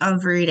page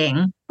of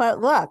reading.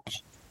 But look,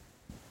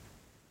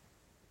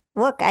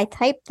 I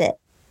typed it.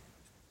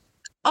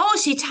 Oh,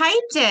 she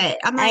typed it.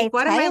 I'm like,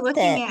 what am I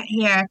looking at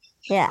here?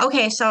 Yeah.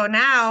 Okay, so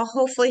now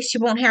hopefully she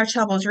won't have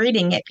troubles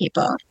reading it,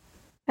 people.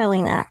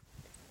 Probably not.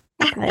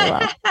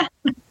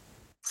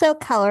 So,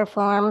 Color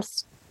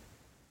Forms.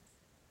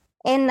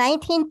 In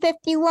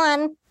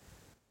 1951,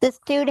 this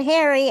dude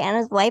Harry and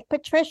his wife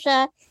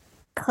Patricia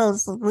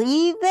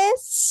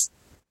Kozlevis,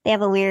 they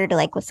have a weird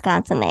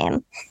Wisconsin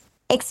name,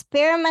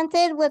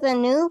 experimented with a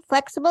new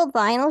flexible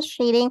vinyl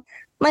sheeting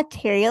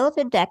material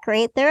to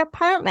decorate their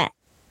apartment.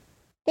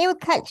 They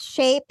would cut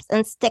shapes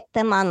and stick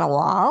them on the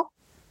wall.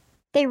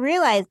 They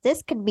realized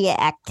this could be an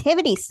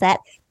activity set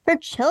for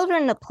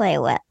children to play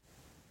with.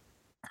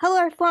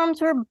 Color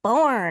Forms were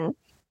born,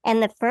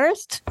 and the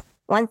first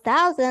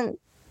 1,000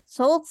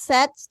 sold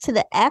sets to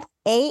the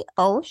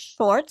FAO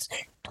Schwarz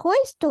toy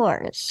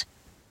stores.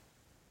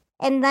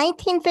 In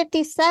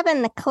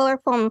 1957, the Color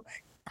Form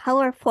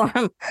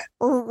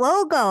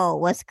logo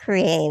was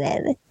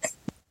created.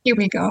 Here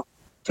we go.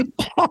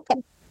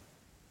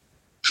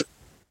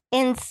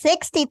 In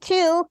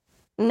 62,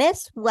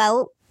 Miss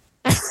Weather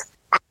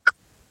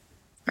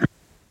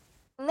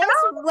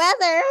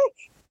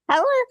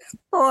Color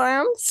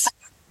Forms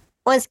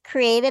was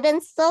created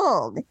and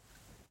sold.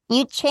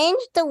 You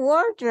changed the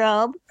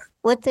wardrobe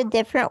with the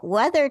different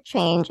weather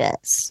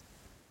changes.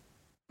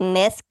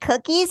 Miss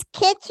Cookie's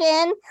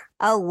Kitchen,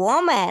 a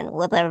woman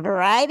with a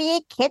variety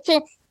of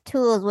kitchen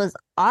tools, was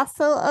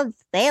also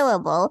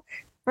available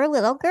for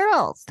little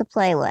girls to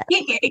play with.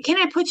 Can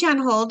I put you on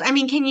hold? I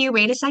mean, can you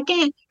wait a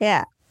second?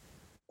 Yeah.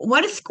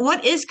 What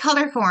is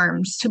Color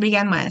Forms to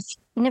begin with?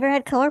 You never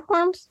had Color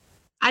Forms?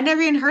 I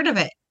never even heard of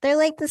it. They're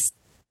like this.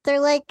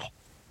 They're like,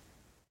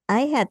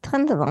 I had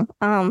tons of them.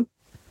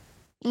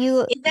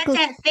 Is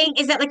that thing?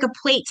 Is that like a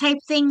plate type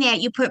thing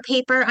that you put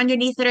paper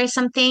underneath it or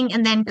something,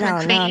 and then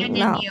put crayon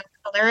and you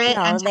color it?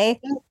 No,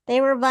 they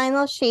were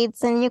vinyl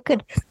sheets, and you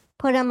could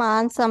put them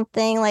on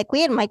something. Like we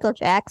had Michael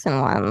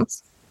Jackson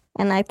ones,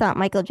 and I thought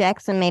Michael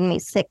Jackson made me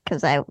sick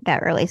because I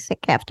got really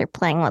sick after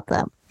playing with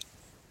them.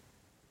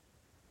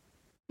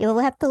 You'll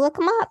have to look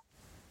them up.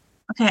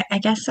 Okay, I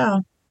guess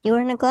so. You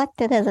were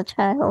neglected as a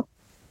child.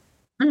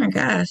 Oh my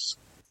gosh.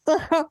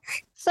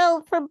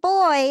 So for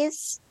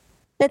boys,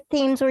 the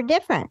themes were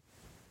different.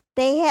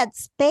 They had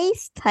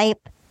space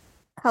type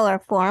Color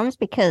Forms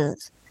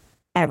because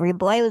every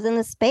boy was in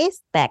the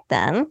space back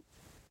then.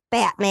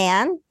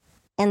 Batman,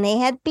 and they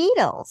had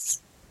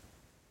Beatles.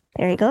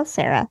 There you go,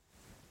 Sarah.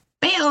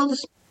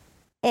 Beatles.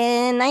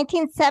 In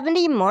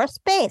 1970, more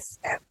space.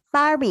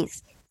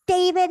 Barbies.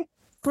 David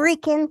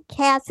freaking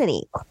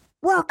Cassidy.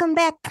 Welcome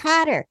Back,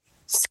 Kotter.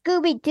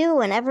 Scooby-Doo,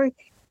 and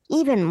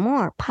even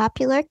more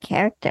popular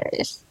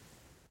characters.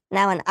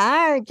 Now in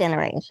our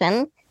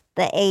generation,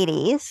 the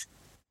 80s,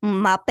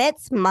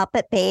 Muppets,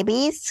 Muppet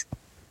Babies,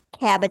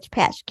 Cabbage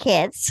Patch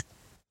Kids.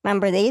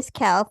 Remember these?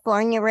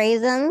 California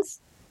Raisins.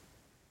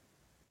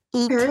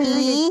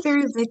 E.T.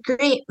 Through the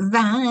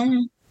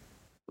grapevine.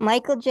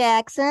 Michael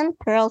Jackson,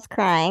 Pearl's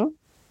Crying.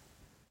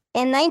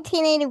 In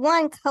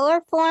 1981,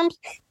 Color Forms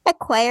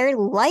acquired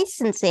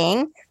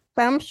licensing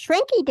from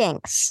Shrinky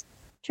Dinks.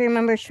 Do you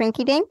remember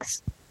Shrinky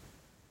Dinks?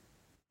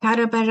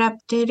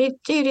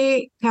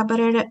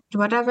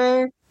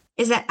 Whatever.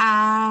 Is that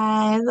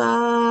I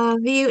love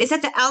you? Is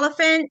that the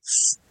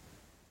elephants?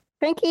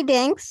 Shrinky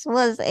Dinks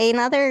was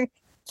another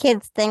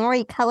kids thing where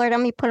you colored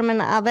them, you put them in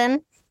the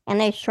oven,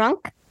 and they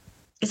shrunk.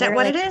 Is They that were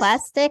what like it is?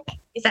 plastic.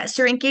 Is that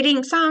Serinky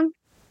Dink song?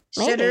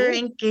 Maybe.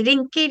 Suderinky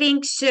dinky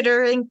dink,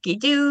 suderinky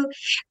doo.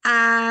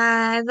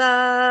 I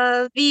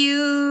love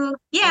you. I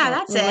Yeah, don't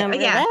that's it. Oh, remember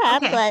yeah. that,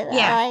 Okay. but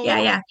Yeah. Yeah.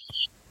 yeah.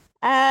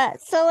 Yeah.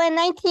 So in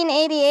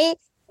 1988,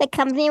 the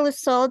company was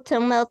sold to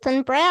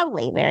Milton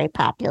Bradley, very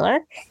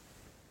popular.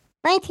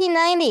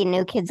 1990,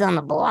 New Kids on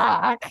the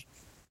Block,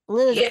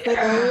 Blue's Yeah.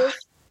 Clues,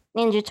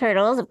 Ninja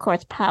Turtles, of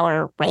course,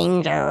 Power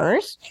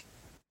Rangers.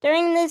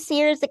 During this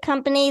years, the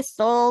company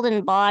sold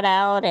and bought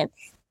out, and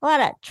a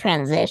lot of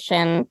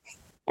transition.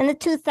 In the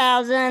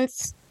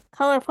 2000s,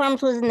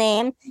 Colorforms was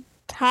named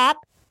Top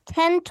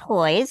 10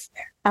 Toys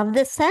of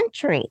the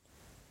Century.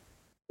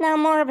 Now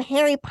more of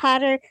Harry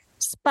Potter,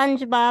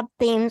 SpongeBob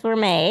themes were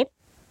made.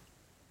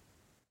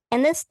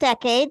 In this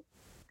decade,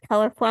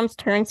 Colorforms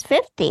turns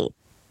 50.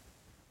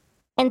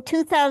 In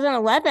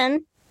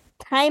 2011,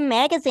 Time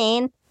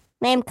magazine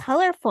named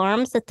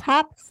Colorforms the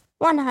top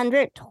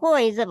 100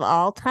 toys of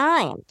all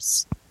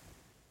times.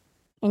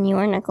 And you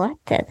were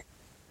neglected.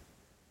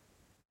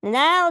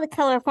 Now the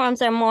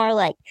Colorforms are more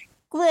like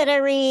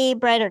glittery,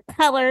 brighter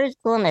colors,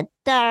 glow in the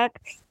dark,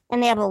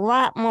 and they have a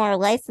lot more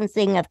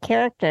licensing of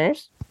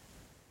characters.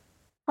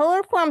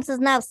 Colorforms is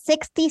now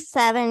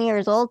 67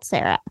 years old,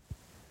 Sarah.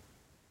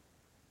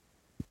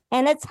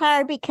 And it's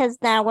hard because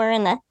now we're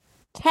in the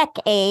tech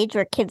age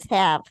where kids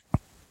have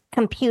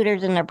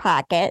computers in their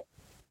pocket,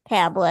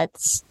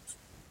 tablets.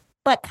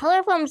 But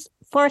Colorforms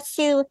force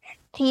you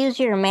to use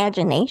your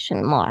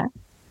imagination more.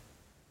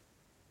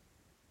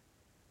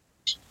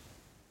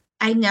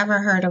 I never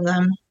heard of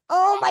them.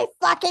 Oh my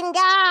fucking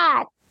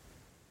God!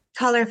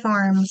 Color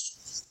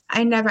forms. I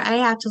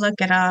have to look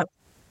it up.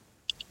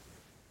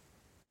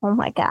 Oh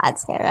my God,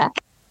 Sarah.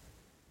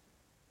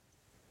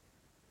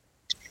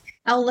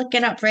 I'll look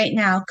it up right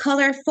now.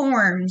 Color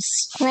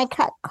forms. Can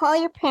I call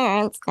your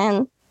parents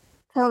and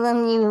tell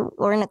them you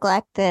were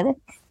neglected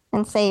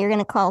and say you're going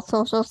to call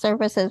social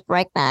services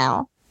right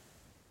now?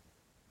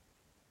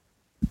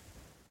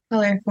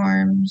 Color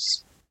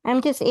forms.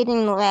 I'm just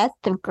eating the last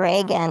of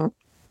Greg and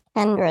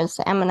Kendra's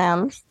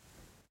M&Ms.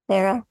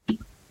 Sarah, I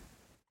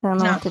don't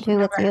know what to do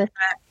with you.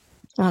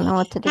 I don't know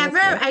what to do with you.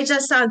 I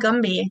just saw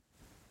Gumby.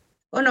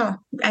 Oh no,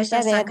 I just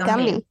Yeah, they saw had Gumby.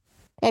 Gumby.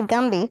 They had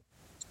Gumby.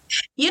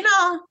 You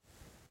know,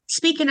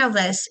 speaking of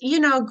this,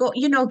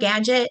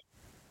 Gadget.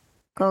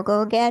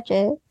 Go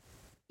Gadget.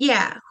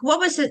 Yeah, what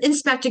was it?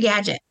 Inspector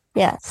Gadget.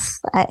 Yes,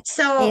 I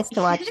So, used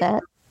to watch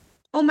that.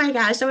 oh my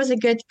gosh, that was a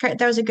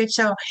good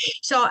show.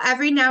 So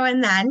every now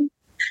and then,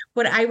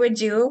 what I would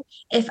do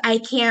if I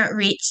can't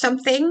reach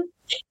something,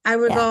 I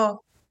would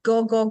go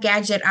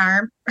Gadget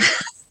arm.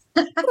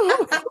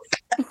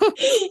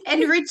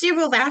 And Richie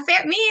will laugh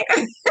at me.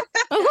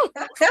 I'm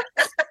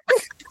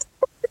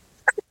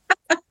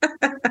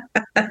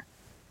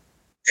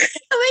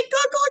like,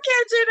 go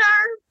Gadget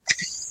arm.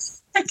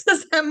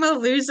 Because I'm a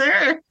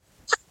loser.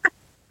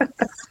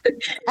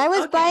 I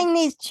was buying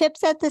these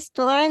chips at the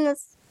store, and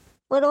this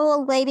little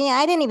old lady,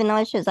 I didn't even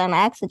know she was on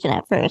oxygen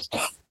at first.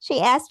 She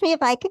asked me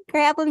if I could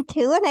grab them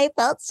too, and I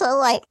felt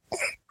so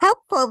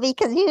helpful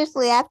because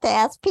usually I have to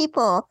ask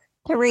people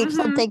to read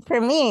something for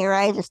me, or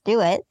I just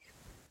do it.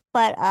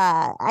 But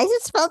I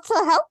just felt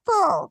so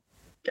helpful.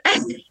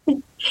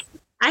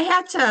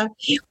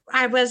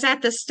 I was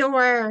at the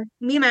store.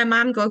 Me and my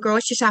mom go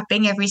grocery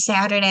shopping every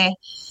Saturday.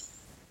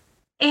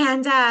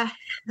 And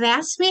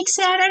last week,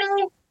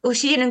 Saturday, well,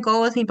 she didn't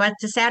go with me, but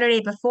the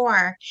Saturday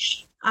before,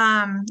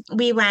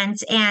 we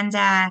went and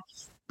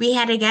we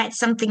had to get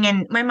something.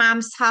 And my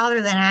mom's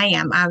taller than I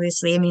am,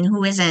 obviously. I mean,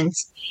 who isn't?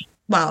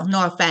 Well,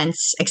 no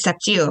offense,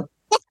 except you.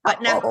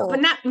 But not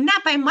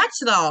by much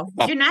though.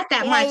 You're not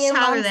that much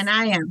taller than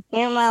I am.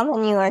 Your mom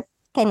and you are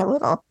kind of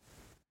little.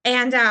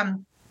 And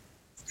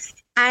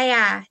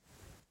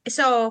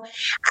so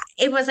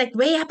it was like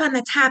way up on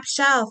the top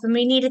shelf and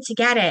we needed to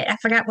get it. I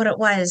forgot what it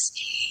was.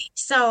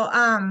 So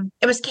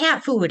it was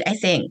cat food, I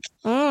think.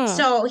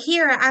 So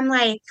here I'm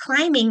like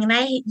climbing and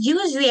I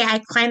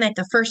climb at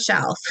the first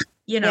shelf,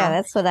 Yeah,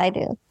 that's what I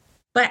do.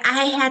 But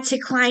I had to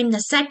climb the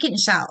second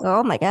shelf.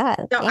 Oh my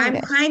God. So I'm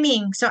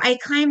climbing. So I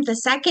climbed the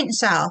second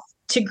shelf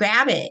to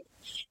grab it.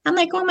 I'm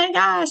like, oh my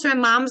gosh. My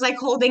mom's like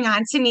holding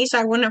on to me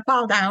so I wouldn't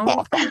fall down.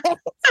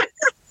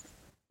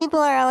 People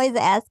are always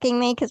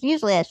asking me because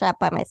usually I shop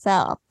by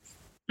myself.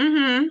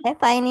 If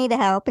I need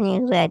help, and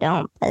usually I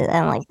don't,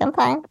 I'm like, I'm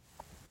fine.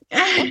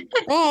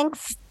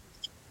 Thanks.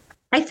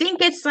 I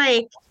think it's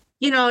like,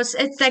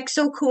 it's like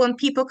so cool when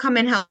people come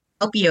and help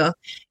you.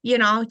 Do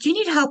you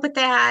need help with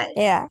that?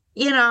 Yeah.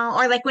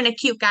 Or like when a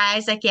cute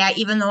guy's like, yeah,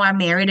 even though I'm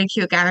married, a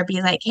cute guy would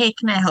be like, hey,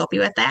 can I help you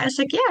with that? It's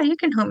like, yeah, you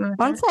can help me with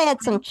Once I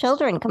had some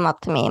children come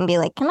up to me and be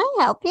like, can I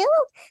help you?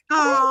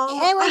 Oh,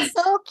 it was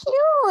so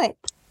cute.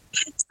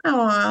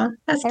 Oh,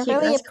 that's cute. I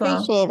really that's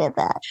appreciated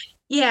that.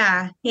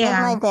 Yeah, In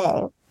my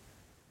day.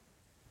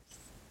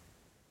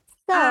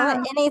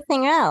 So,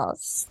 anything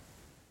else?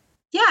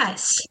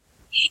 Yes.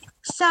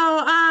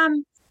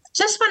 So,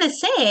 just want to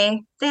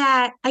say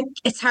that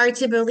it's hard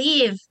to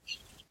believe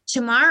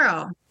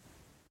tomorrow,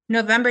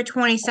 November Is it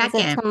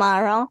 22nd.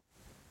 tomorrow?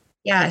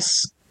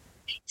 Yes,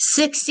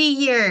 60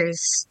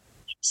 years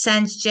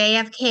since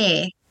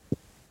JFK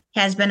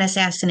has been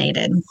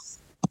assassinated.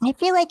 I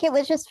feel like it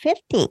was just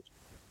 50.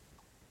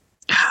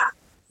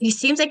 It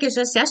seems like it's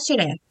just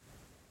yesterday,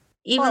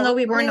 even though Well,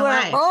 we we weren't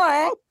weren't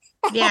alive.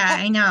 born. Yeah,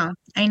 I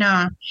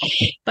know.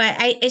 But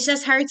it's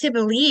just hard to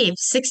believe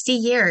 60 My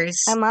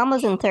years, mom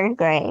was in third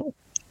grade.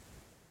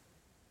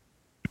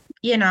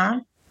 you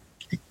know?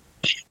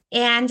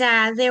 And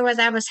I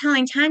was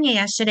telling Tanya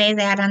yesterday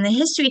that on the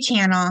History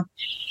Channel,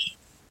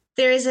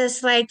 there's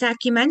this like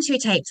documentary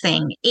type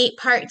thing,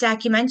 8-part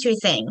documentary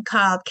thing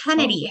called Oh,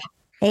 Kennedy.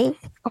 8?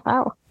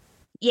 Wow.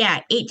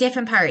 Yeah, 8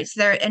 different parts.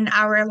 They're an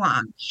hour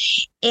long.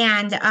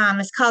 And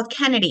it's called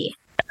Kennedy.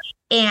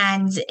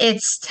 And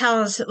it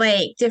tells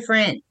like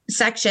different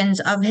sections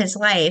of his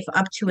life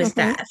up to his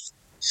Mm-hmm. death.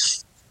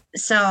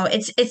 So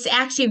it's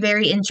actually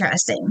very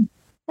interesting.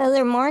 The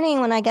other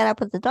morning when I got up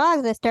with the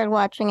dogs, I started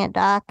watching a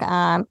doc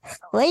on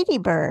Lady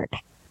Bird.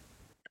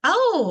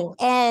 Oh,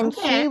 And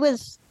okay. there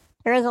was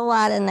a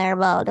lot in there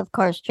about, of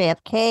course,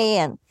 JFK,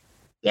 and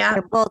Yeah.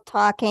 they're both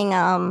talking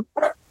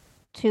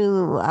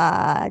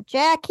to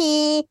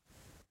Jackie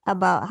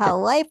about how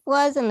life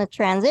was in the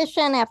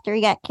transition after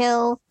he got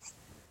killed.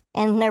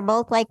 And they're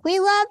both like, "We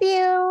love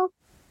you,"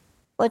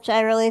 which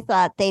I really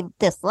thought they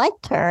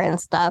disliked her and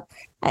stuff.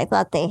 I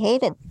thought they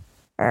hated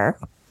her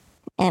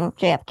and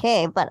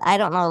JFK, but I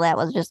don't know. That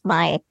was just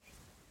my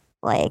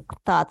like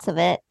thoughts of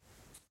it.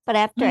 But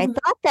after I Mhm.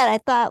 thought that, I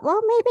thought,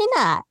 well, maybe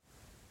not.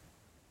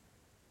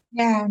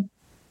 Yeah.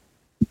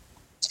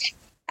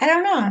 I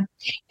don't know.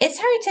 It's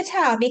hard to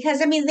tell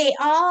because I mean they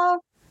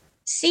all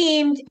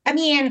seemed, I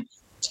mean,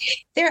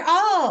 they're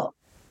all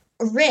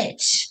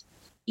rich,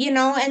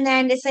 and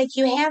then it's like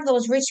you have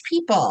those rich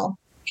people.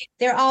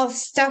 They're all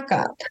stuck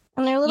up,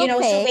 And they're a little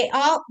so fake.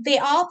 they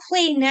all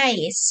play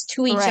nice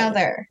to each Right.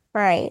 other,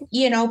 Right.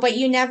 but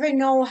you never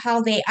know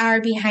how they are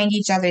behind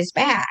each other's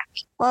back.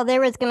 Well,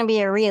 there was going to be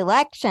a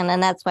re-election,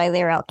 and that's why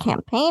they were out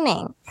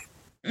campaigning.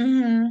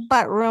 Hmm.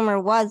 But rumor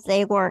was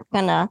they weren't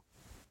going to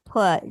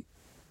put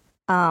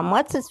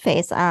what's his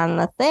face on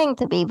the thing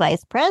to be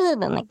vice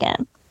president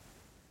again,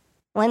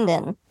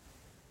 Lyndon,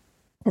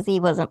 because he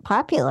wasn't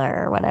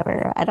popular or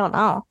whatever. I don't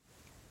know.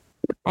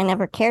 I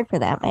never cared for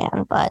that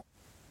man, but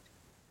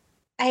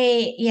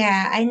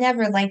I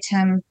never liked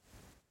him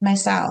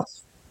myself.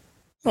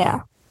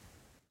 yeah.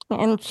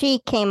 And she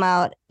came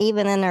out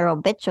even in her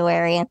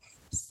obituary and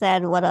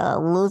said what a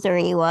loser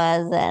he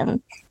was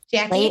and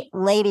Jackie?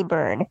 Lady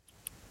Bird.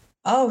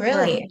 Oh, Or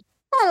really?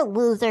 not a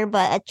loser,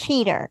 but a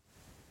cheater.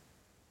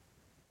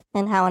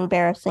 And how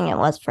embarrassing it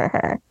was for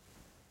her.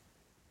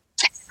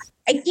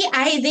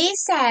 They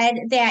said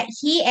that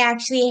he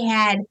actually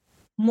had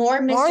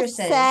more More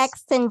mistresses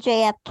sex than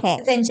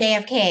JFK. than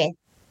JFK.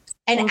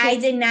 And I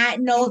did not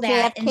know And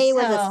that JFK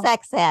was a until,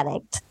 sex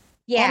addict. And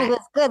he yeah, was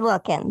good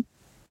looking.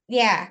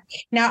 yeah.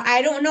 Now,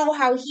 I don't know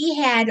how he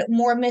had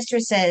more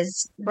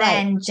mistresses Right.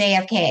 than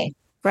JFK.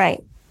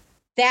 Right.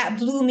 That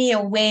blew me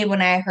away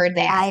when I heard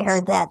that. I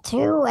heard that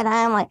too. And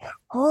I'm like,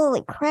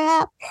 holy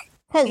crap.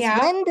 Because Yeah.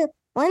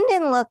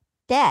 Lyndon looked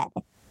dead.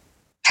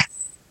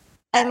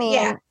 I mean,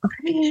 Yeah.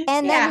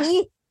 and then Yeah.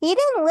 he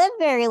didn't live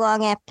very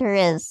long after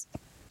his No,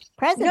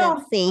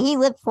 presidency. He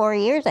lived 4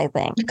 years, I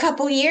think. a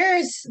couple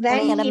years, And then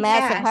he had a he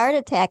massive passed. heart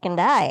attack and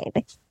died.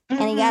 And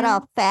he got Mm-hmm.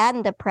 all fat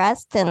and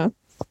depressed and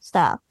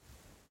stuff.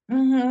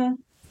 Mm-hmm.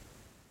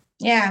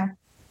 Yeah.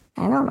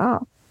 I don't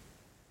know.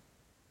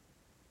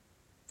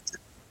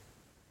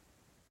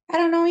 I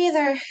don't know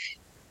either.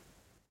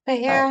 But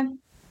yeah.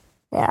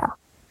 Yeah.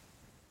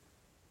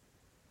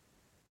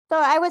 So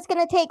I was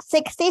going to take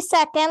 60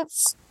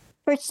 seconds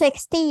for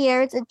 60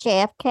 years of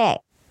JFK.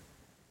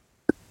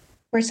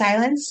 For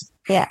silence?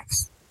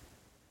 Yes.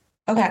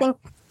 Okay. I think,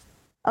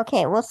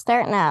 okay, we'll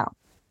start now.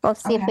 We'll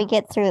see if Okay. we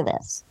get through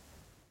this.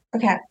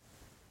 Okay.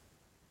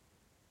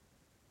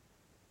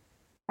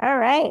 All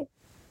right.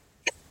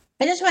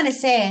 I just want to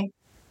say,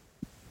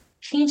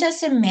 can you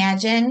just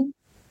imagine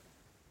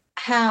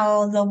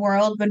how the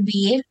world would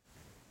be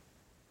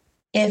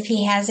if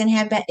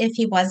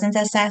he wasn't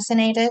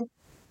assassinated?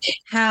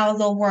 How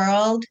the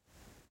world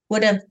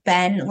would have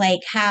been, like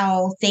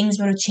how things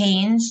would have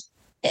changed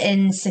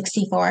in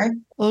 64.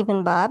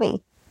 Even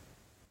Bobby.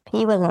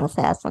 He wasn't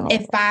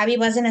assassinated. If Bobby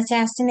wasn't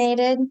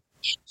assassinated,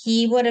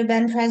 he would have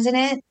been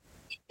president,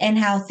 and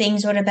how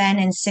things would have been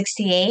in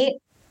 68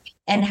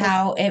 and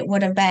how it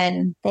would have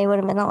been They would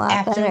have been a lot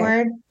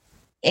afterward. better.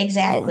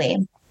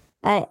 Exactly.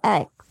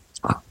 I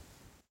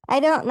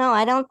don't know.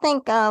 I don't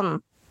think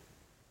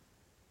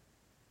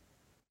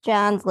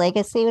John's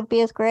legacy would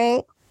be as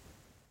great.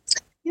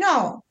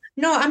 No,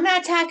 I'm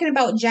not talking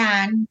about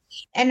John,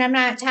 and I'm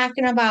not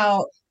talking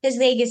about his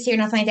legacy or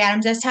nothing like that.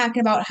 I'm just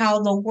talking about how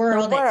the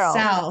world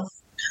itself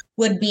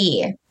would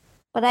be,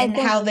 But I and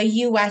think how the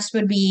U.S.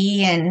 would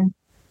be, and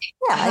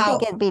I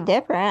think it'd be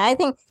different. I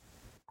think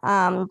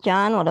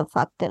John would have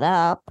fucked it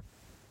up.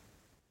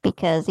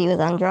 because he was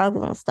on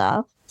drugs and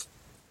stuff.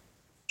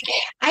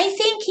 I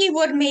think he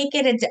would make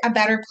it a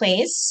better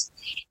place.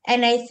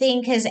 And I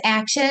think his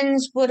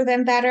actions would have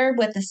been better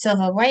with the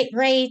civil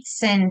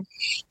rights and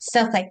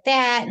stuff like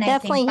that. And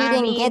Definitely, I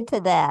think he didn't Bobby, get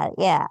to that.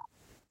 Yeah.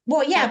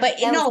 well, yeah, but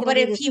That was no, gonna but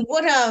be the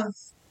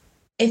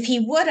if he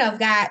would have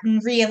gotten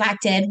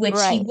reelected, which he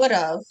right, would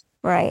have,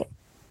 right.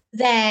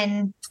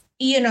 then,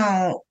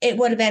 it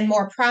would have been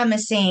more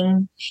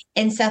promising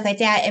and stuff like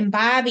that. And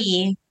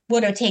Bobby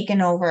would have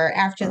taken over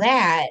after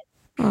that.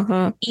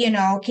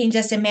 Mm-hmm. Can you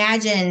just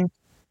imagine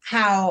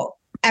how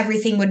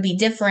everything would be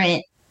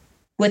different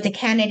with the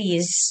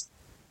Kennedys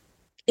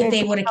if There'd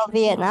they be would have no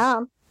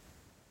Vietnam.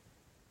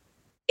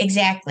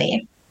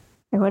 Exactly.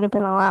 There would have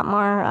been a lot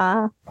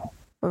more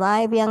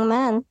live young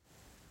men.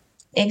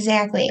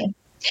 Exactly.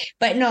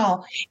 But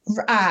no,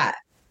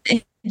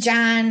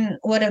 John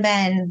would have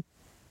been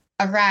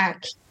a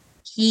wreck.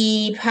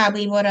 He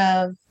probably would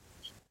have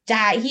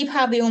died. He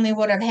probably only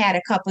would have had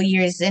a couple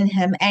years in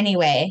him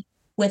anyway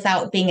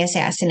without being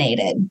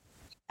assassinated.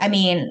 I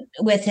mean,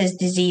 with his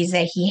disease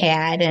that he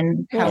had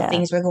and how Yeah.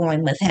 things were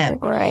going with him,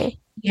 Right.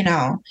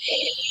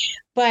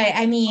 But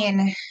I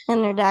mean,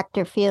 And they're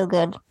Dr.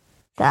 Feelgood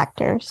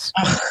doctors.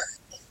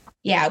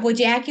 yeah, well,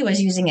 Jackie was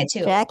using it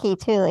too, Jackie,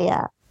 too,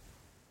 yeah.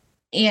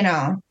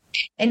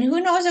 And who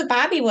knows if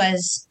Bobby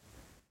was,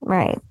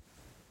 Right.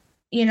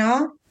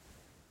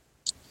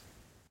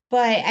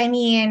 But I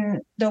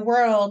mean, the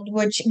world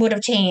which would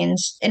have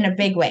changed in a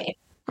big way.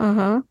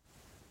 Mm-hmm.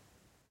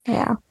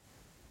 Yeah.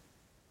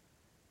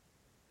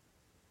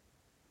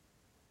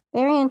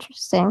 Very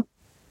interesting.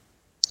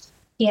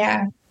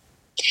 Yeah.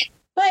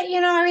 But,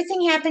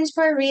 everything happens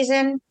for a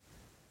reason,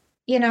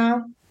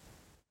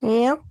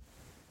 Yep.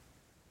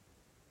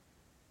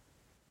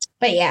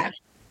 But yeah.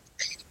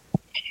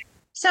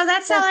 So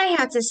that's all I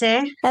have to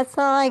say. That's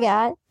all I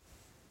got.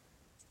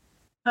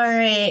 All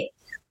right.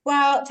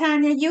 Well,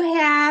 Tanya, you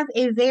have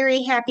a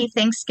very happy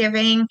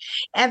Thanksgiving.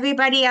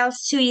 Everybody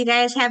else, too, you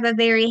guys have a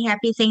very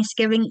happy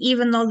Thanksgiving,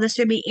 even though this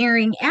will be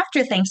airing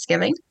after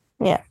Thanksgiving.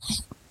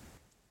 Yes.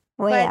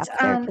 Way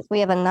after, because we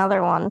have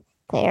another one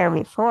to air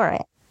before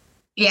it.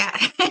 Yeah.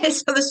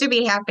 So this would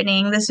be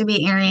happening. This would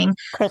be airing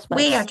Christmas.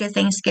 Way after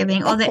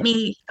Thanksgiving.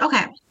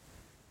 Okay.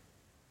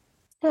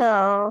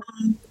 So,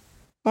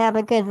 have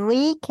a good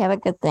week. Have a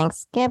good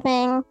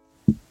Thanksgiving.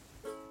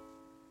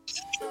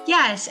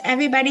 Yes,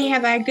 everybody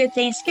have a good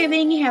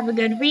Thanksgiving. Have a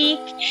good week.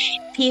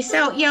 Peace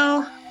out,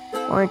 yo.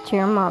 Or to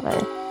your mother.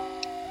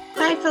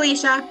 Bye,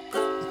 Felicia.